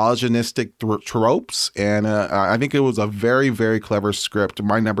misogynistic tropes. And I think it was a very, very clever script.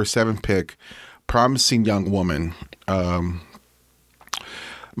 My number 7 pick, Promising Young Woman.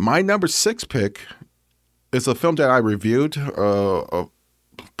 My number 6 pick is a film that I reviewed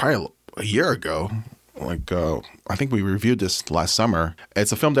probably a year ago. I think we reviewed this last summer.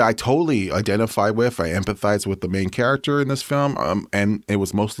 It's a film that I totally identify with. I empathize with the main character in this film, and it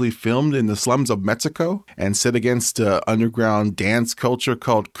was mostly filmed in the slums of Mexico and set against underground dance culture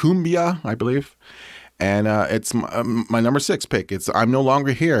called cumbia, I believe. And it's my number 6 pick. It's I'm No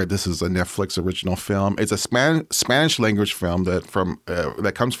Longer Here. This is a Netflix original film. It's a Spanish language film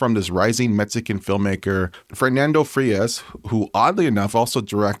that comes from this rising Mexican filmmaker, Fernando Frias, who oddly enough also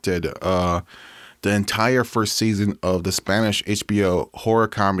directed the entire first season of the Spanish HBO horror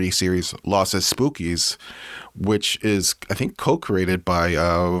comedy series Los Spookies, which is, I think, co-created by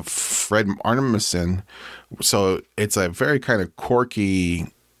Fred Armisen. So it's a very kind of quirky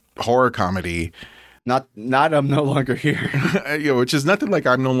horror comedy. Not I'm No Longer Here. Which is nothing like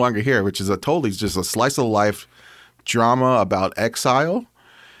I'm No Longer Here, which is just a slice of life drama about exile.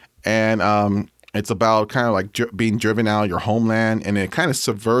 And it's about kind of like being driven out of your homeland, and it kind of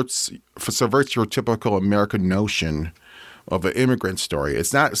subverts your typical American notion of an immigrant story.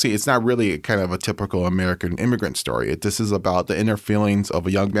 It's not really kind of a typical American immigrant story. This is about the inner feelings of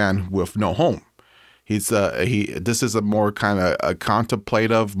a young man with no home. This is a more kind of a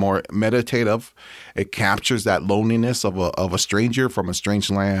contemplative, more meditative. It captures that loneliness of a stranger from a strange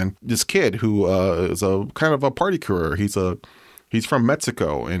land. This kid who is a kind of a party career. He's from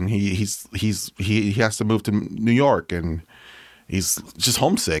Mexico, and he has to move to New York, and he's just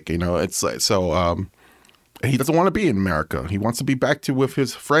homesick. It's like, so he doesn't want to be in America. He wants to be back with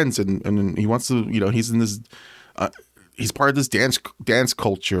his friends, and he wants to. He's in this. he's part of this dance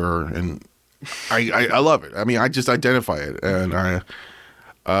culture, and I love it. I mean, I just identify it, and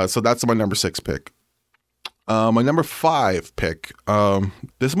so that's my number 6 pick. My number 5 pick.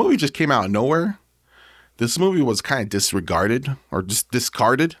 This movie just came out of nowhere. This movie was kind of disregarded or just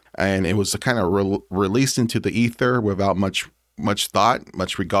discarded, and it was kind of released into the ether without much thought,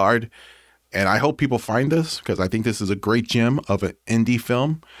 much regard. And I hope people find this because I think this is a great gem of an indie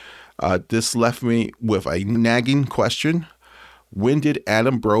film. This left me with a nagging question. When did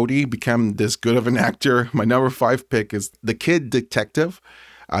Adam Brody become this good of an actor? My number 5 pick is The Kid Detective.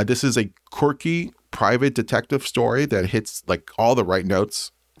 This is a quirky private detective story that hits like all the right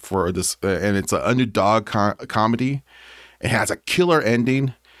notes for this, and it's an underdog comedy. It has a killer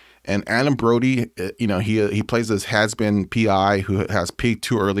ending, and Adam Brody, he plays this has-been PI who has peaked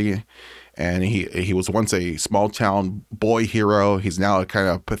too early, and he was once a small town boy hero. He's now a kind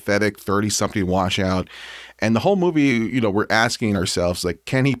of pathetic 30-something washout. And the whole movie, we're asking ourselves, like,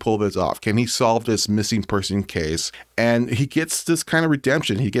 can he pull this off? Can he solve this missing person case? And he gets this kind of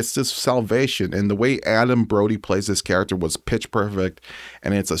redemption. He gets this salvation. And the way Adam Brody plays this character was pitch perfect.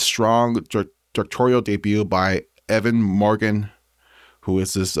 And it's a strong directorial debut by Evan Morgan, who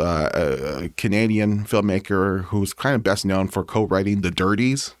is this Canadian filmmaker who's kind of best known for co-writing The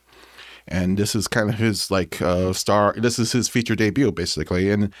Dirties. And this is kind of his this is his feature debut,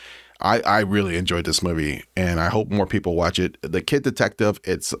 basically. And I really enjoyed this movie, and I hope more people watch it. The Kid Detective,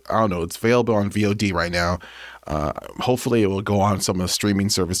 it's available on VOD right now. Hopefully it will go on some of the streaming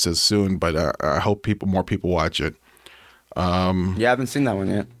services soon, but I hope more people watch it. Yeah, I haven't seen that one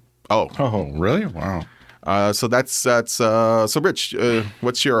yet. Oh, really? Wow. So that's so Rich,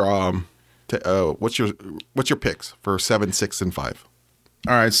 what's your picks for 7, 6, and 5?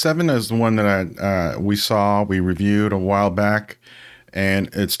 All right, 7 is the one that we reviewed a while back,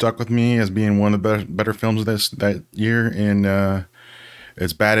 and it stuck with me as being one of the better films of that year. And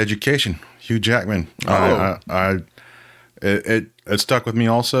it's Bad Education, Hugh Jackman. It stuck with me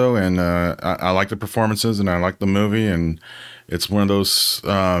also, and I like the performances, and I like the movie, and it's one of those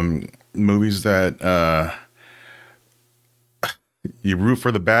movies that you root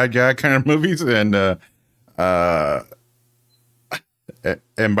for the bad guy kind of movies, and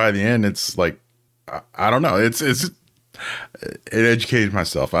by the end, it's like I don't know. It educated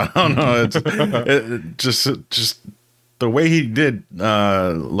myself. I don't know. It's just the way he did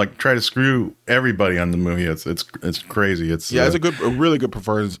try to screw everybody on the movie. It's crazy. It's a really good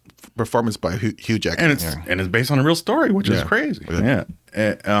performance by Hugh Jackman, and it's based on a real story, which is crazy. Yeah.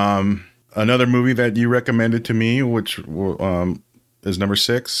 Another movie that you recommended to me, which is number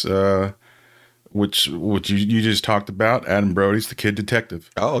 6. Which you just talked about, Adam Brody's The Kid Detective.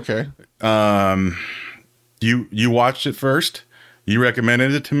 Oh, okay. You watched it first. You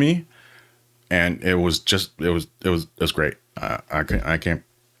recommended it to me, and it was great. I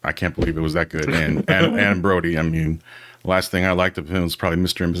can't believe it was that good. And Adam Brody. I mean, the last thing I liked of him was probably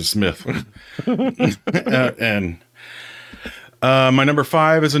Mr. and Mrs. Smith. And my number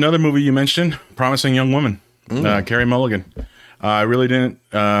 5 is another movie you mentioned, Promising Young Woman. Carey Mulligan. I really didn't.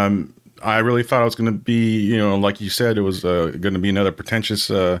 I really thought it was going to be, like you said, it was going to be another pretentious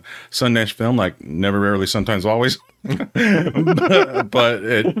Sundance film, like Never, Rarely, Sometimes, Always. but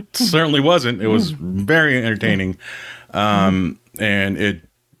it certainly wasn't. It was very entertaining, and it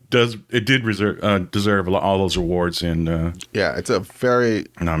did deserve all those awards and it's a very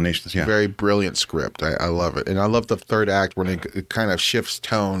nominations. Yeah, very brilliant script. I love it, and I love the third act when it kind of shifts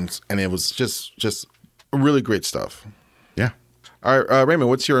tones, and it was just really great stuff. Yeah. All right, Raymond,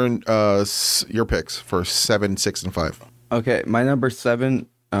 what's your picks for 7, 6, and 5? Okay, my number 7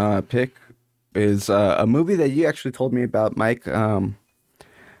 pick is a movie that you actually told me about, Mike. When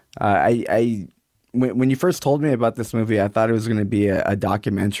you first told me about this movie, I thought it was going to be a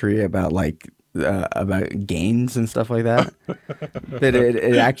documentary about about games and stuff like that. But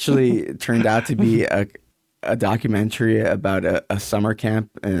it actually turned out to be a documentary about a summer camp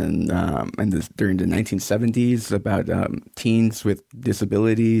during the 1970s about teens with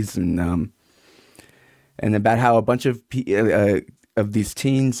disabilities and about how a bunch of these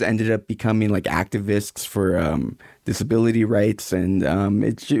teens ended up becoming like activists for disability rights, and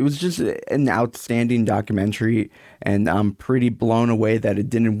it was just an outstanding documentary, and I'm pretty blown away that it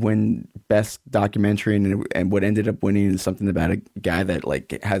didn't win best documentary, and what ended up winning is something about a guy that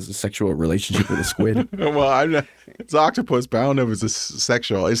has a sexual relationship with a squid. Well, it's octopus, but I don't know if it's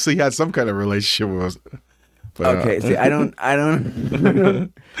sexual. He had some kind of relationship with us. Okay, see, I don't.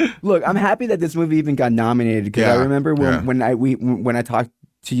 Look, I'm happy that this movie even got nominated because I remember when I talked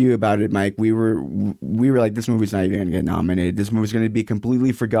to you about it, Mike, we were like, this movie's not even going to get nominated. This movie's going to be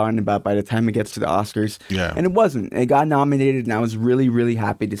completely forgotten about by the time it gets to the Oscars. Yeah. And it wasn't. It got nominated, and I was really, really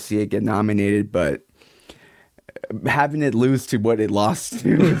happy to see it get nominated. But having it lose to what it lost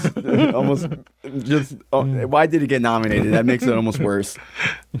to is almost just. Oh, why did it get nominated? That makes it almost worse.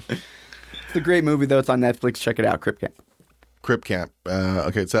 It's a great movie, though. It's on Netflix. Check it out. Crip Camp. Crip Camp.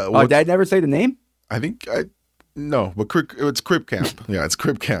 Okay, so Oh, did I never say the name? I think no, but it's Crip Camp. Yeah, it's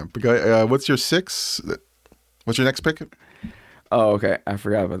Crip Camp. What's your 6? What's your next pick? Oh, okay. I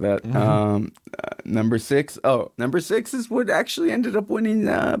forgot about that. Number 6. Oh, number 6 is what actually ended up winning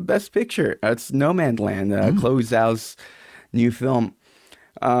Best Picture. It's No Man's Land, Chloe Zhao's new film.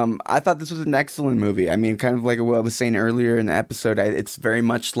 I thought this was an excellent movie. I mean, kind of like what I was saying earlier in the episode, it's very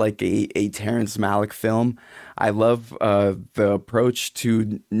much like a Terrence Malick film. I love the approach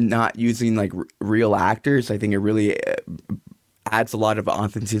to not using like real actors. I think it really adds a lot of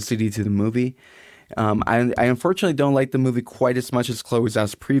authenticity to the movie. I unfortunately don't like the movie quite as much as Chloe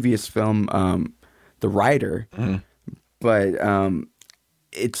Zhao's previous film, The Rider, but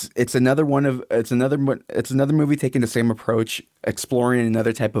it's another movie taking the same approach, exploring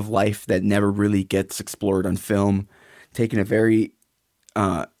another type of life that never really gets explored on film, taking a very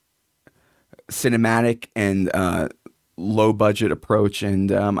cinematic and low budget approach,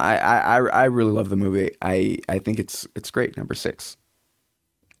 and I really love the movie. I think it's great. Number 6.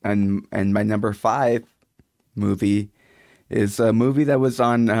 And my number 5 movie is a movie that was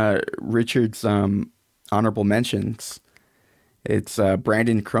on Richard's honorable mentions. It's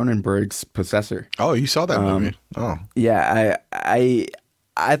Brandon Cronenberg's Possessor. Oh, you saw that movie? Oh, yeah. I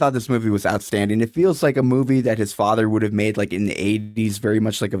thought this movie was outstanding. It feels like a movie that his father would have made like in the 80s, very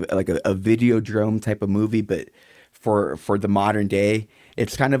much like a Videodrome type of movie, but for the modern day.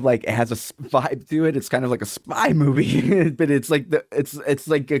 It's kind of like it has a vibe to it. It's kind of like a spy movie, but it's like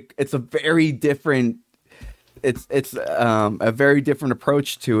it's a very different a very different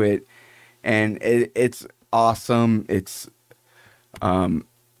approach to it, and it's awesome. It's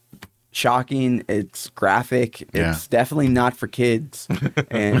shocking. It's graphic. Yeah. It's definitely not for kids,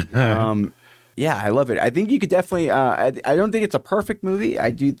 and yeah, I love it. I think you could definitely. I don't think it's a perfect movie. I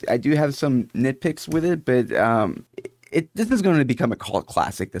do have some nitpicks with it, but this is going to become a cult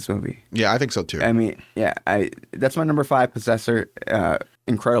classic. This movie. yeah, I think so too. I mean, yeah, that's my number 5, Possessor.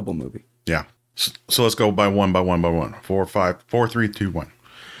 Incredible movie. Yeah. So let's go by one. 4, 5, 4, 3, 2, 1.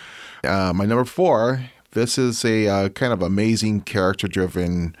 My number 4. This is a kind of amazing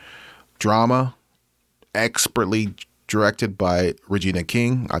character-driven drama, expertly directed by Regina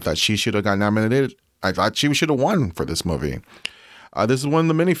King. I thought she should have got nominated. I thought she should have won for this movie. This is one of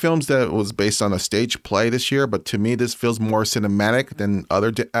the many films that was based on a stage play this year, but to me, this feels more cinematic than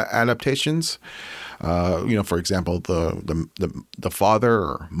other adaptations. For example, the Father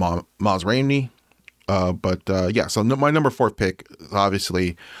or Miles Rainey. So my number 4 pick is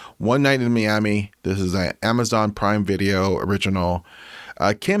obviously One Night in Miami. This is an Amazon Prime Video original.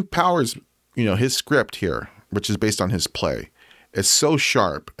 Kim Powers, his script here, which is based on his play, it's so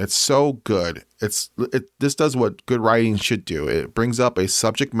sharp. It's so good. This does what good writing should do. It brings up a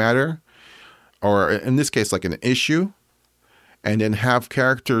subject matter, or in this case, like an issue, and then have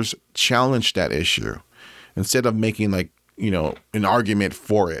characters challenge that issue instead of making an argument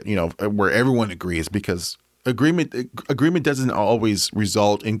for it, where everyone agrees, because agreement doesn't always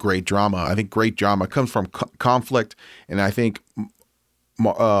result in great drama. I think great drama comes from conflict, and I think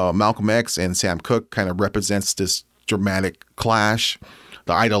Malcolm X and Sam Cooke kind of represents this dramatic clash,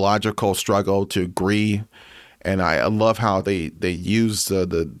 the ideological struggle to agree. And I love how they use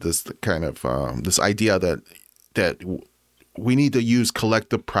this kind of this idea that we need to use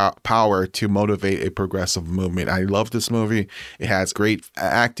collective power to motivate a progressive movement. I love this movie. It has great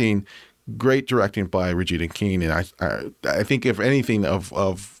acting, great directing by Regina King, and I think if anything of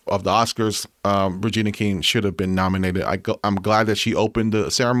the Oscars, Regina King should have been nominated. I'm glad that she opened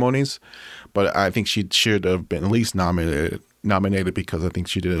the ceremonies, but I think she should have been at least nominated because I think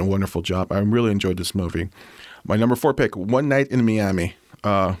she did a wonderful job. I really enjoyed this movie. My number 4 pick, One Night in Miami.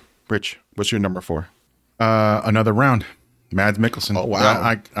 Rich, what's your number 4? Another Round. Mads Mikkelsen. Oh,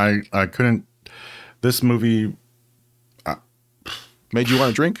 wow. I couldn't. This movie made you want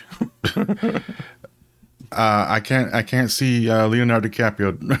to drink? I can't see Leonardo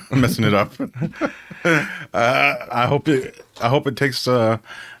DiCaprio messing it up. I hope it takes as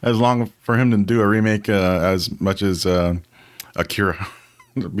long for him to do a remake as much as Akira,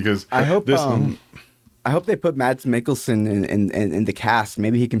 because I hope they put Mads Mikkelsen in the cast.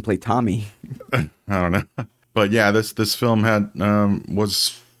 Maybe he can play Tommy. I don't know, but yeah, this film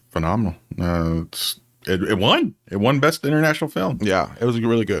was phenomenal. it won. It won Best International Film. Yeah, it was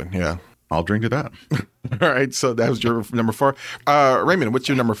really good. Yeah. I'll drink to that. All right, so that was your number 4. Raymond, what's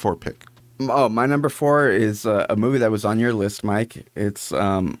your number 4 pick? Oh, my number 4 is a movie that was on your list, Mike. It's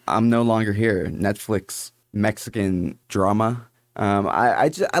I'm No Longer Here, Netflix Mexican drama.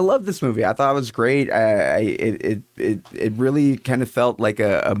 I love this movie. I thought it was great. It really kind of felt like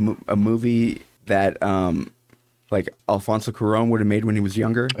a movie that like Alfonso Cuarón would have made when he was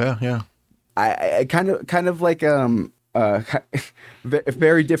younger. Yeah. I kind of like a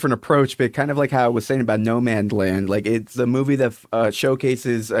very different approach, but kind of like how I was saying about No Man's Land. Like, it's a movie that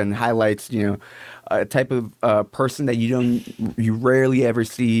showcases and highlights, a type of person that you rarely ever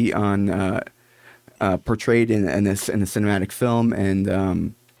see on portrayed in a cinematic film,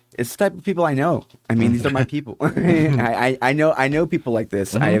 and it's the type of people I know. I mean, these are my people. I know people like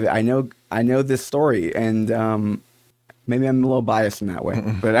this. Mm-hmm. I know this story, and maybe I'm a little biased in that way,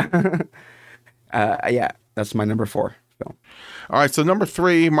 but yeah, that's my number 4 film. All right, so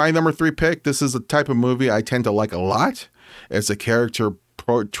my number 3 pick. This is a type of movie I tend to like a lot. It's a character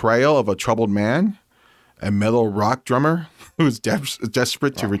portrayal of a troubled man, a metal rock drummer who's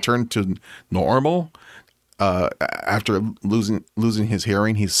desperate to return to normal. After losing his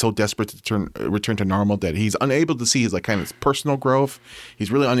hearing, he's so desperate to return to normal that he's unable to see his kind of personal growth.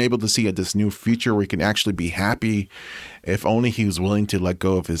 He's really unable to see this new future where he can actually be happy. If only he was willing to let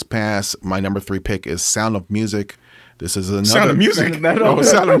go of his past. My number 3 pick is Sound of Music. This is another Sound of Music.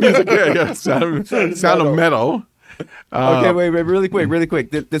 Sound of Music. Yeah. Sound of Metal. Okay, wait, really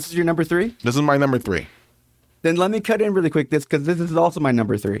quick. This is your number 3? This is my number 3. Then let me cut in really quick, because this is also my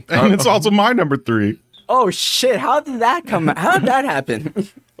number 3. And it's also my number 3. Oh shit! How did that happen?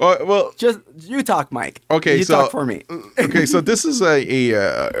 Well, just you talk, Mike. Okay, you talk for me. Okay, so this is a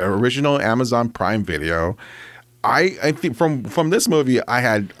original Amazon Prime Video. I think from this movie, I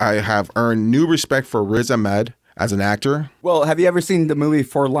have earned new respect for Riz Ahmed as an actor. Well, have you ever seen the movie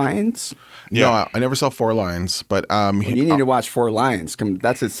Four Lions? Yeah. No, I never saw Four Lions, but you need to watch Four Lions.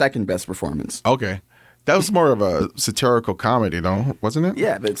 That's his second best performance. Okay. That was more of a satirical comedy, though, wasn't it?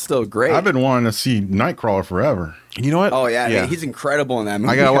 Yeah, but it's still great. I've been wanting to see Nightcrawler forever. You know what? Oh, yeah. He's incredible in that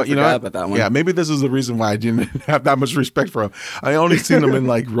movie. I forgot about that one. Yeah, maybe this is the reason why I didn't have that much respect for him. I only seen him in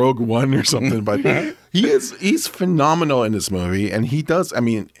Rogue One or something, but he's phenomenal in this movie, and he does. I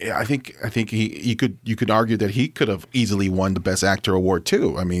mean, I think you could argue that he could have easily won the Best Actor award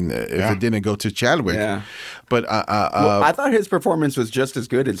too. I mean, if it didn't go to Chadwick. Yeah. But I thought his performance was just as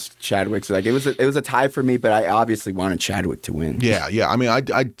good as Chadwick's. Like, it was a tie for me, but I obviously wanted Chadwick to win. Yeah. I mean,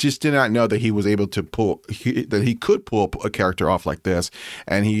 I just did not know that he was able to could pull a character off like this,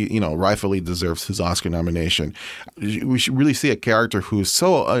 and he, rightfully deserves his Oscar nomination. We should really see a character who's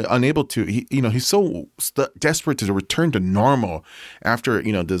so unable to, he's so desperate to return to normal after,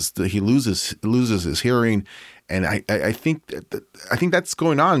 he loses his hearing. And I think that's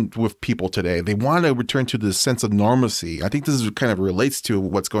going on with people today. They want to return to this sense of normalcy. I think this kind of relates to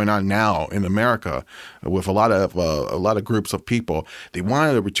what's going on now in America with a lot of groups of people. They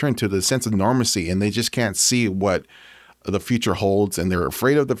want to return to the sense of normalcy, and they just can't see what the future holds, and they're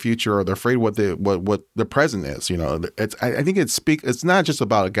afraid of the future, or they're afraid what the present is. I think it's not just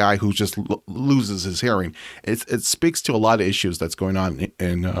about a guy who just loses his hearing. It speaks to a lot of issues that's going on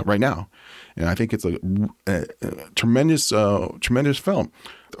in right now. And I think it's a tremendous film.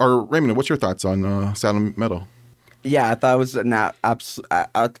 Or Raymond, what's your thoughts on Sound of Metal? Yeah, I thought it was an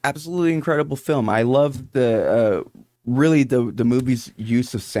absolutely incredible film. I love the movie's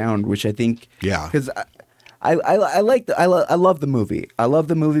use of sound, which I think because I love the movie. I love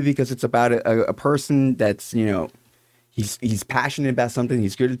the movie because it's about a person that's he's passionate about something.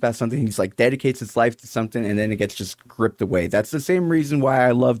 He's good about something. He's dedicates his life to something, and then it gets just gripped away. That's the same reason why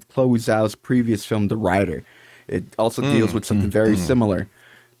I loved Chloe Zhao's previous film, The Rider. It also deals with something very similar.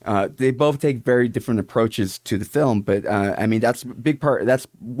 They both take very different approaches to the film, but I mean that's a big part. That's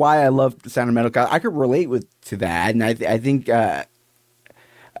why I love The Sound of Metal. I could relate to that, and I think I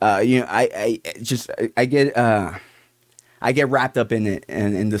get wrapped up in it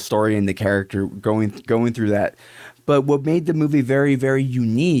and in the story and the character going through that. But what made the movie very, very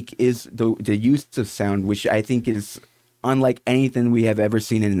unique is the use of sound, which I think is unlike anything we have ever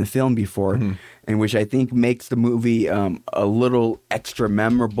seen in the film before, and which I think makes the movie a little extra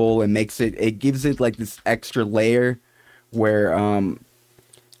memorable and it gives it this extra layer where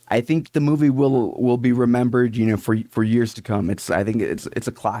I think the movie will be remembered, for years to come. I think it's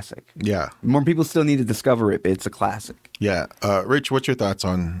a classic. Yeah. More people still need to discover it, but it's a classic. Yeah. Rich, what's your thoughts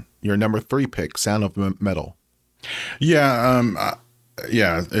on your number 3 pick, Sound of Metal? Yeah.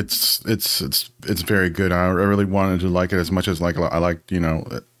 It's very good. I really wanted to like it as much as I liked,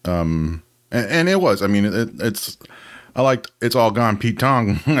 And it was. I mean, it's. I liked It's All Gone Pete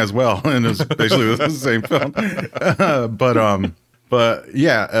Tong as well, and it's basically the same film. But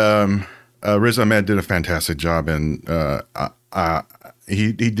yeah, Riz Ahmed did a fantastic job, and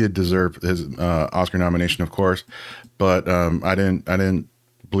he did deserve his Oscar nomination, of course. But I didn't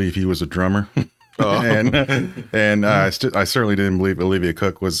believe he was a drummer. And I certainly didn't believe Olivia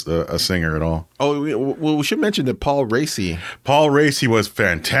Cooke was a singer at all. Oh, well, we should mention that Paul Raci Was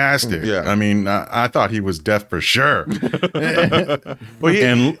fantastic. Yeah. I mean, I thought he was deaf for sure. And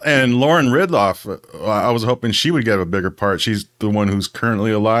Lauren Ridloff, I was hoping she would get a bigger part. She's the one who's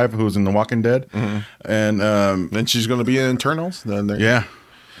currently alive, who's in The Walking Dead, and then she's going to be in Eternals. Yeah,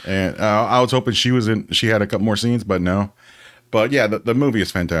 and I was hoping she had a couple more scenes, but no. But yeah, the movie is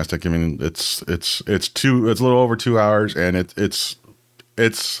fantastic. I mean, it's a little over 2 hours, and it's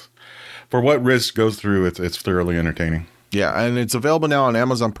for what Riz goes through, it's thoroughly entertaining. Yeah, and it's available now on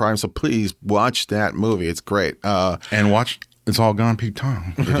Amazon Prime, so please watch that movie. It's great. And watch It's All Gone Pete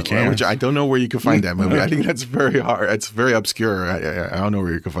Tong if you can. Which I don't know where you can find that movie. I think that's very hard. It's very obscure. I don't know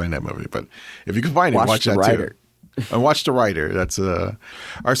where you can find that movie, but if you can find it, watch that too. And watch The Writer. That's all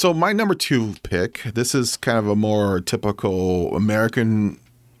right. So my number 2 pick. This is kind of a more typical American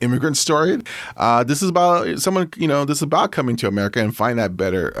immigrant story. This is about someone. This is about coming to America and find that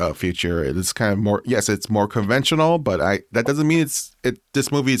better future. It's kind of more. Yes, it's more conventional, but that doesn't mean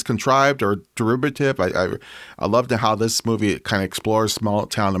this movie is contrived or derivative. I love how this movie kind of explores small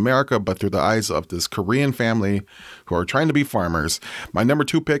town America, but through the eyes of this Korean family who are trying to be farmers. My number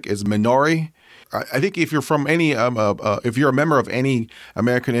 2 pick is Minari. I think if you're from if you're a member of any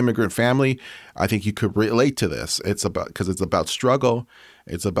American immigrant family, I think you could relate to this. Because it's about struggle,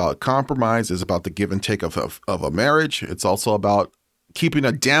 it's about compromise, it's about the give and take of a marriage. It's also about keeping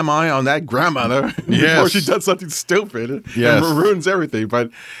a damn eye on that grandmother before she does something stupid and ruins everything.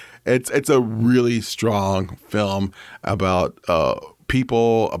 But it's a really strong film about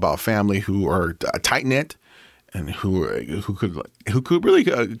people, about family who are tight knit. And who could really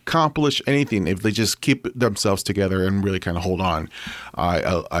accomplish anything if they just keep themselves together and really kind of hold on. I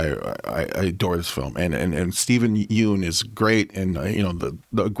adore this film, and Stephen Yeun is great, and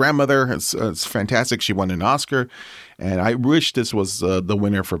the grandmother is fantastic. She won an Oscar, and I wish this was the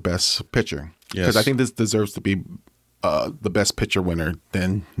winner for Best Picture because I think this deserves to be the Best Picture winner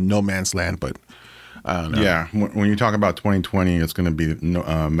than No Man's Land. But I don't know. Yeah, when you talk about 2020, it's going to be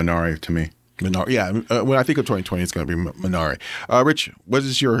Minari to me. Minari, yeah. When I think of 2020, it's going to be Minari. Rich, what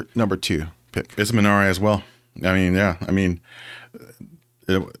is your number 2 pick? It's Minari as well. I mean, yeah. I mean,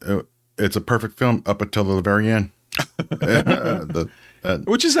 it's a perfect film up until the very end.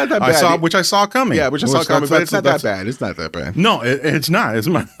 Which is not that bad. Which I saw coming. Yeah, which I saw coming, but it's not that bad. It's not that bad. No, it's not. It's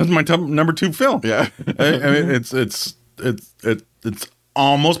my number 2 film. Yeah. I mean, it's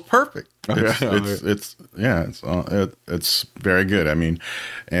almost perfect. It's very good. I mean,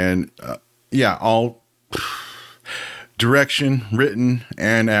 and all direction, written,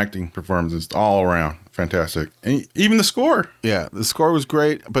 and acting performances all around fantastic. And even the score. Yeah, the score was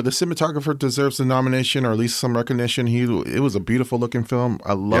great, but the cinematographer deserves a nomination or at least some recognition. It was a beautiful looking film.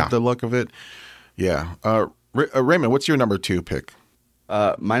 I love the look of it. Yeah. Raymond, what's your number 2 pick?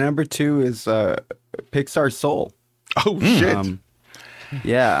 My number 2 is Pixar's Soul. Oh, shit.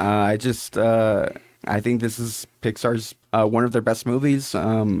 I think this is Pixar's one of their best movies.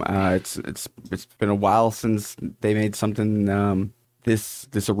 It's been a while since they made something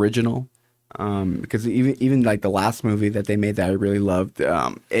this original. Because even like the last movie that they made that I really loved,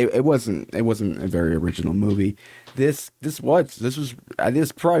 it wasn't a very original movie. This was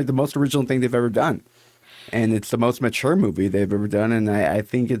probably the most original thing they've ever done, and it's the most mature movie they've ever done. And I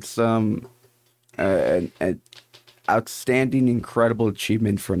think it's an outstanding, incredible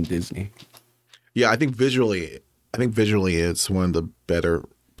achievement from Disney. Yeah, I think visually it's one of the better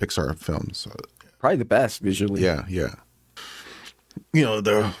Pixar films. Probably the best visually. Yeah.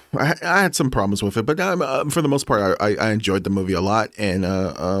 I had some problems with it, but for the most part, I enjoyed the movie a lot, and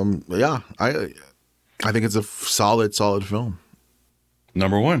I think it's a solid film.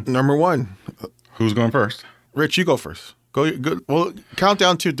 Number 1. Who's going first? Rich, you go first. Go. Well, count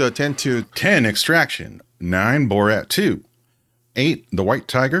down to the 10 to 10. Extraction. 9. Borat 2. 8. The White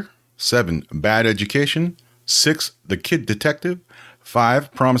Tiger. 7. Bad Education. 6. The Kid Detective.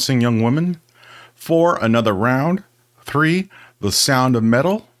 5. Promising Young Woman. 4. Another Round. 3. The Sound of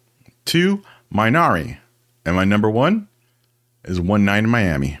Metal. 2. Minari. And my number 1 is One Night in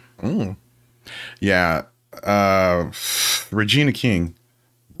Miami. Yeah. Regina King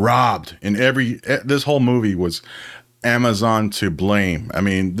robbed in this whole movie was Amazon to blame. I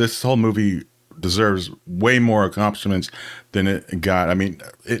mean, this whole movie deserves way more accomplishments than it got. I mean,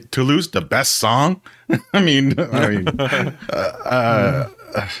 to lose the best song.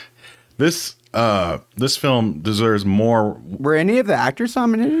 This film deserves more. Were any of the actors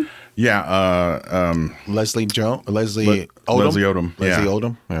nominated? Yeah, Leslie Odom. Leslie Odom. Leslie Yeah.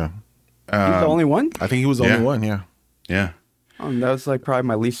 Odom. Yeah. He's the only one? I think he was the only one. Yeah. Yeah. Oh, that was like probably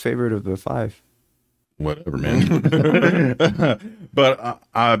my least favorite of the 5. Whatever, man. But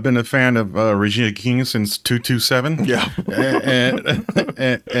I've been a fan of Regina King since 227. Yeah.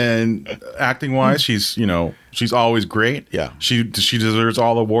 and acting wise, she's always great. Yeah. She deserves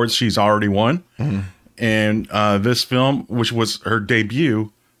all the awards she's already won. Mm-hmm. And this film, which was her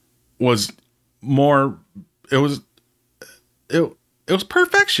debut, was more. It was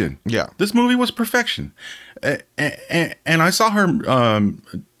perfection. Yeah. This movie was perfection. And I saw her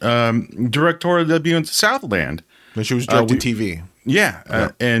directorial debut in Southland. When she was directed TV.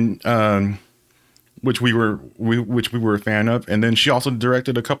 Yeah, and which we were a fan of, and then she also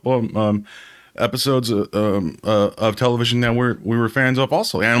directed a couple of episodes of television that we were fans of.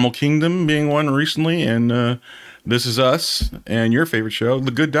 Also, Animal Kingdom being one recently, and This Is Us, and your favorite show, The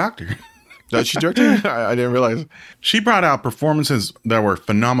Good Doctor. That she directed? I didn't realize. She brought out performances that were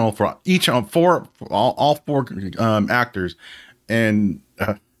phenomenal for all four actors, and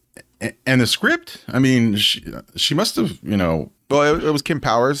the script. I mean, she must have, Well, it was Kim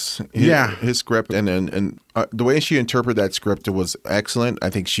Powers. His script, and the way she interpreted that script was excellent. I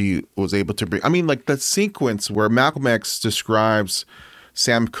think she was able to bring. I mean, like the sequence where Malcolm X describes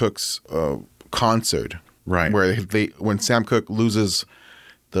Sam Cooke's concert, right? Where when Sam Cooke loses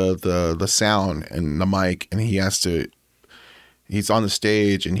the sound and the mic, and he's on the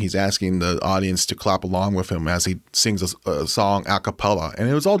stage and he's asking the audience to clap along with him as he sings a song a cappella, and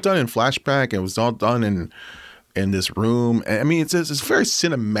it was all done in flashback. It was all done in this room. I mean, it's very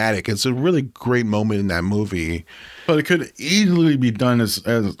cinematic. It's a really great moment in that movie. But it could easily be done as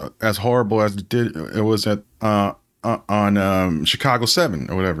horrible as it was at on Chicago 7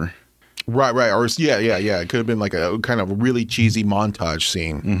 or whatever. Right. Or yeah. It could have been like a kind of really cheesy montage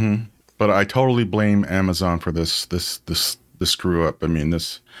scene. Mm-hmm. But I totally blame Amazon for this screw up. I mean,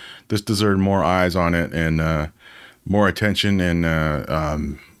 this deserved more eyes on it and more attention and I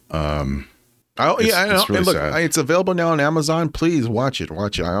know. Really, and look, sad. it's available now on Amazon. Please watch it. I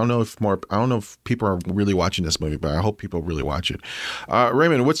don't know if people are really watching this movie, but I hope people really watch it.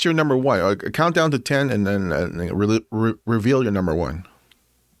 Raymond, what's your number one? Count down to 10 and then reveal your number one.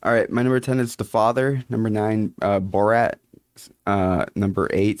 All right, my number 10 is The Father. Number 9, Borat. Number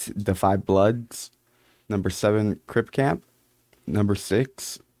 8, The Five Bloods. Number 7, Crip Camp. Number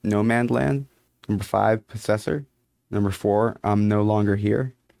 6, No Man's Land. Number 5, Possessor. Number 4, I'm No Longer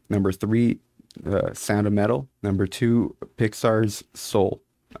Here. Number 3, Sound of Metal. Number 2, Pixar's Soul.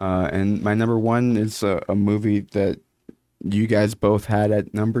 And my number 1 is a movie that you guys both had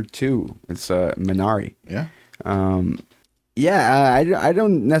at number 2. It's Minari. Yeah. I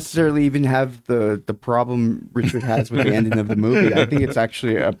don't necessarily even have the problem Richard has with the ending of the movie. I think it's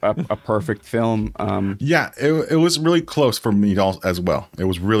actually a perfect film. It was really close for me as well. It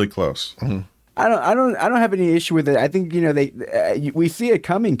was really close. Mm-hmm. I don't have any issue with it. I think we see it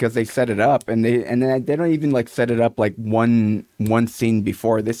coming because they set it up, and they don't even like set it up like one scene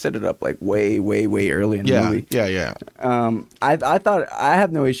before. They set it up like way early in the movie. Yeah. I thought I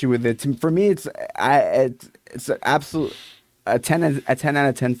have no issue with it. For me, it's an absolute a 10 out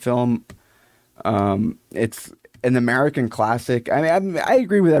of 10 film. It's an American classic. I mean, I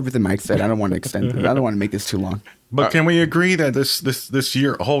agree with everything Mike said. I don't want to extend it. I don't want to make this too long. But can we agree that this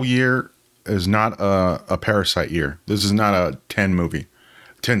year, whole year, is not a Parasite year? This is not a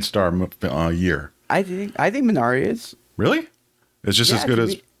 10-star year. I think Minari is. Really? It's just as good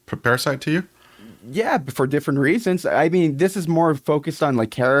as Parasite to you? Yeah, but for different reasons. I mean, this is more focused on like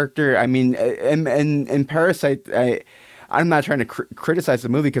character. I mean, and Parasite, I'm not trying to criticize the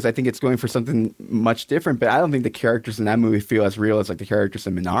movie because I think it's going for something much different, but I don't think the characters in that movie feel as real as like the characters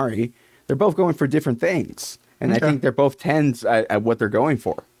in Minari. They're both going for different things. And Okay. I think they're both 10s at what they're going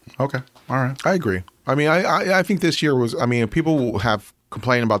for. Okay. All right. I agree. I mean, I think this year was. I mean, people have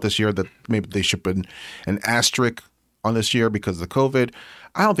complained about this year that maybe they should put an asterisk on this year because of the COVID.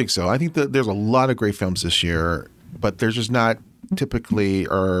 I don't think so. I think that there's a lot of great films this year, but there's just not typically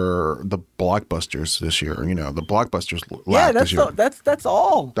the blockbusters this year. You know, the blockbusters lack this year. That's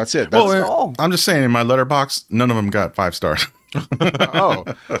all. That's it. That's all. I'm just saying, in my letterbox, none of them got 5 stars. Oh,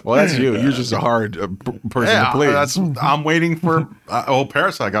 well, that's you. You're just a hard person to please. I'm waiting for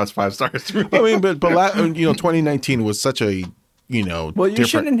Parasite got 5 stars. I mean, but 2019 was such a Well, you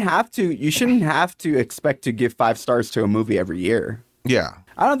shouldn't have to. You shouldn't have to expect to give 5 stars to a movie every year. Yeah.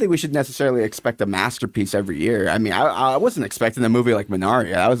 I don't think we should necessarily expect a masterpiece every year. I mean, I wasn't expecting a movie like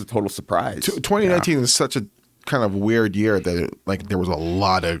Minari. That was a total surprise. 2019 is such a kind of weird year that there was a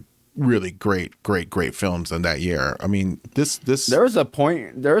lot of really great films in that year. I mean, this there was a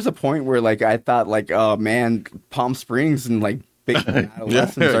point where like I thought like, oh man, Palm Springs and like Big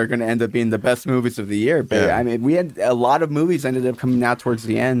Adolescents are going to end up being the best movies of the year. But I mean, we had a lot of movies ended up coming out towards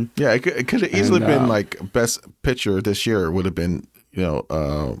the end. Yeah, it could have easily been like Best Picture this year would have been,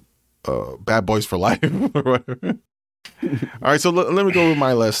 Bad Boys for Life or whatever. All right, so let me go with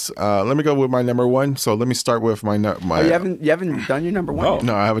my list. Let me go with my number one. So let me start with my. Oh, you haven't done your number one?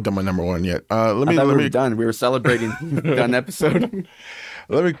 No, I haven't done my number one yet. We were done. We were celebrating done episode.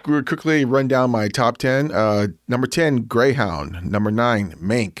 Let me quickly run down my top 10. Number 10, Greyhound. Number 9,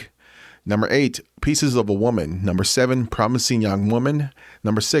 Mank. Number 8, Pieces of a Woman. Number 7, Promising Young Woman.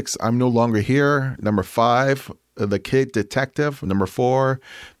 Number 6, I'm No Longer Here. Number 5, The Kid Detective. Number 4,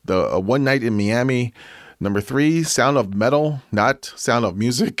 The One Night in Miami. Number 3, Sound of Metal, not Sound of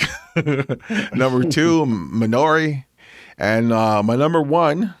Music. Number 2, Minari. And my number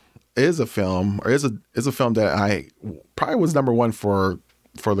 1 is a film that I probably was number 1 for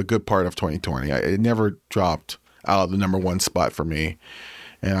the good part of 2020. It never dropped out of the number 1 spot for me.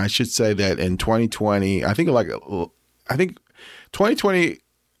 And I should say that in 2020, I think 2020,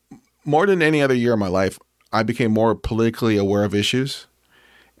 more than any other year in my life, I became more politically aware of issues.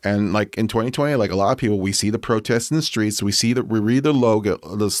 And like in 2020, like a lot of people, we see the protests in the streets, we read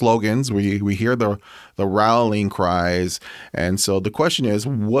the slogans, we hear the rallying cries, and so the question is,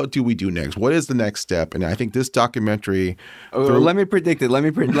 what do we do next? What is the next step? And I think this documentary. Let me predict it. Let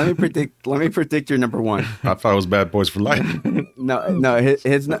me predict your number 1. I thought it was Bad Boys for Life. No.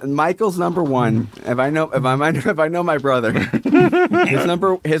 Michael's number 1. If I know my brother,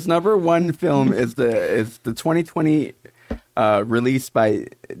 his number 1 film is the 2020. Released by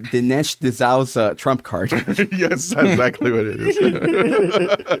Dinesh D'Souza Trump Card. Yes, that's exactly what it is.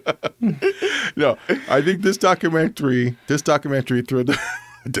 No, I think this documentary through the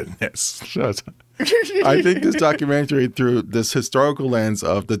Dinesh. Shut up. I think this documentary through this historical lens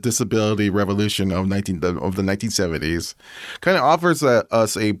of the disability revolution of the 1970s kind of offers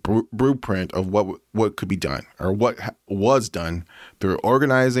us a blueprint of what could be done or what was done through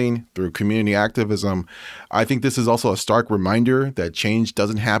organizing, through community activism. I think this is also a stark reminder that change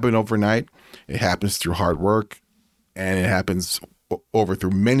doesn't happen overnight. It happens through hard work, and it happens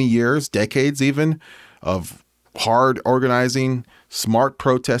through many years, decades even, of hard organizing, smart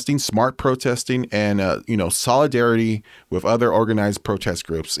protesting, and solidarity with other organized protest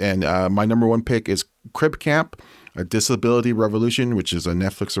groups. And my number 1 pick is Crip Camp: A Disability Revolution, which is a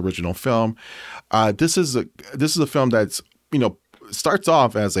Netflix original film. This is a film that's starts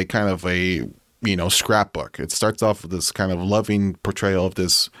off as a kind of a scrapbook. It starts off with this kind of loving portrayal of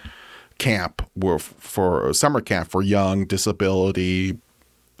this camp for a summer camp for young disability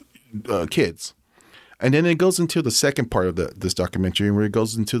kids. And then it goes into the second part of this documentary, where it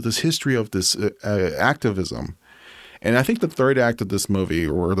goes into this history of this activism. And I think the third act of this movie,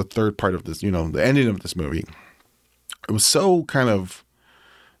 or the third part of this, the ending of this movie, it was so kind of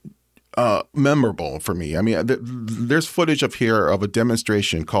memorable for me. I mean, there's footage of a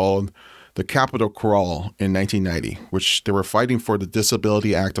demonstration called the Capitol Crawl in 1990, which they were fighting for the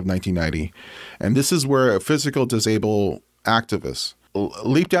Disability Act of 1990. And this is where physical disabled activists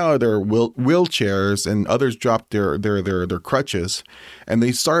leaped out of their wheelchairs, and others dropped their crutches, and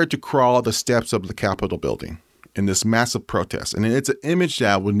they started to crawl the steps of the Capitol building in this massive protest. And it's an image that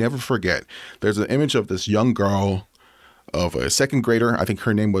I will never forget. There's an image of this young girl, of a second grader. I think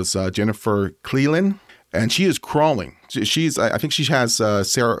her name was Jennifer Cleland, and she is crawling. I think she has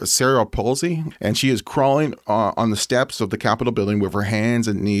cerebral palsy, and she is crawling on the steps of the Capitol building with her hands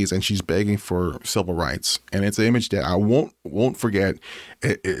and knees, and she's begging for civil rights. And it's an image that I won't forget.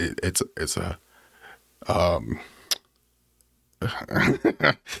 It's a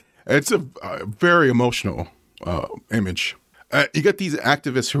very emotional image. You get these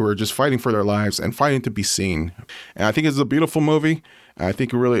activists who are just fighting for their lives and fighting to be seen. And I think it's a beautiful movie. I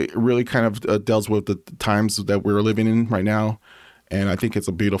think it really kind of deals with the times that we're living in right now. And I think it's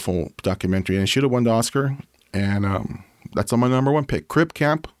a beautiful documentary. And it should have won the Oscar. And that's on my number 1 pick. Crip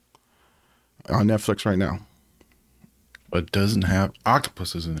Camp on Netflix right now. But it doesn't have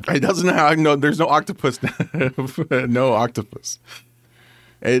octopuses in it. It doesn't have, no, there's no octopus. No octopus.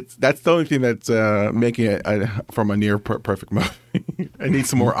 That's the only thing that's making it from a near perfect movie. I need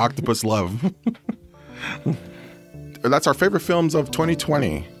some more octopus love. That's our favorite films of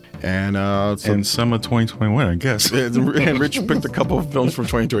 2020. And some of 2021, I guess. And Rich picked a couple of films from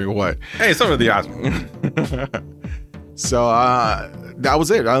 2021. Hey, some of the Oscars. So that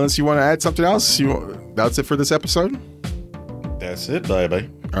was it. Unless you want to add something else, that's it for this episode. That's it, baby.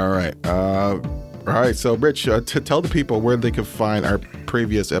 All right. So, Rich, to tell the people where they can find our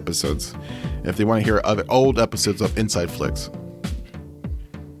previous episodes if they want to hear other old episodes of Inside Flicks.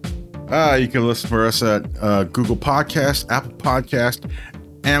 You can listen for us at Google Podcast, Apple Podcast,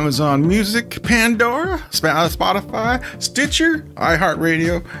 Amazon Music, Pandora, Spotify, Stitcher,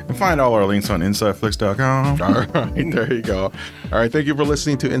 iHeartRadio, and find all our links on InsideFlix.com. All right, there you go. All right, thank you for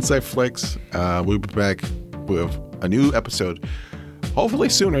listening to Inside Flicks. We'll be back with a new episode, hopefully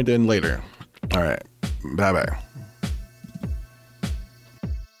sooner than later. All right, bye-bye.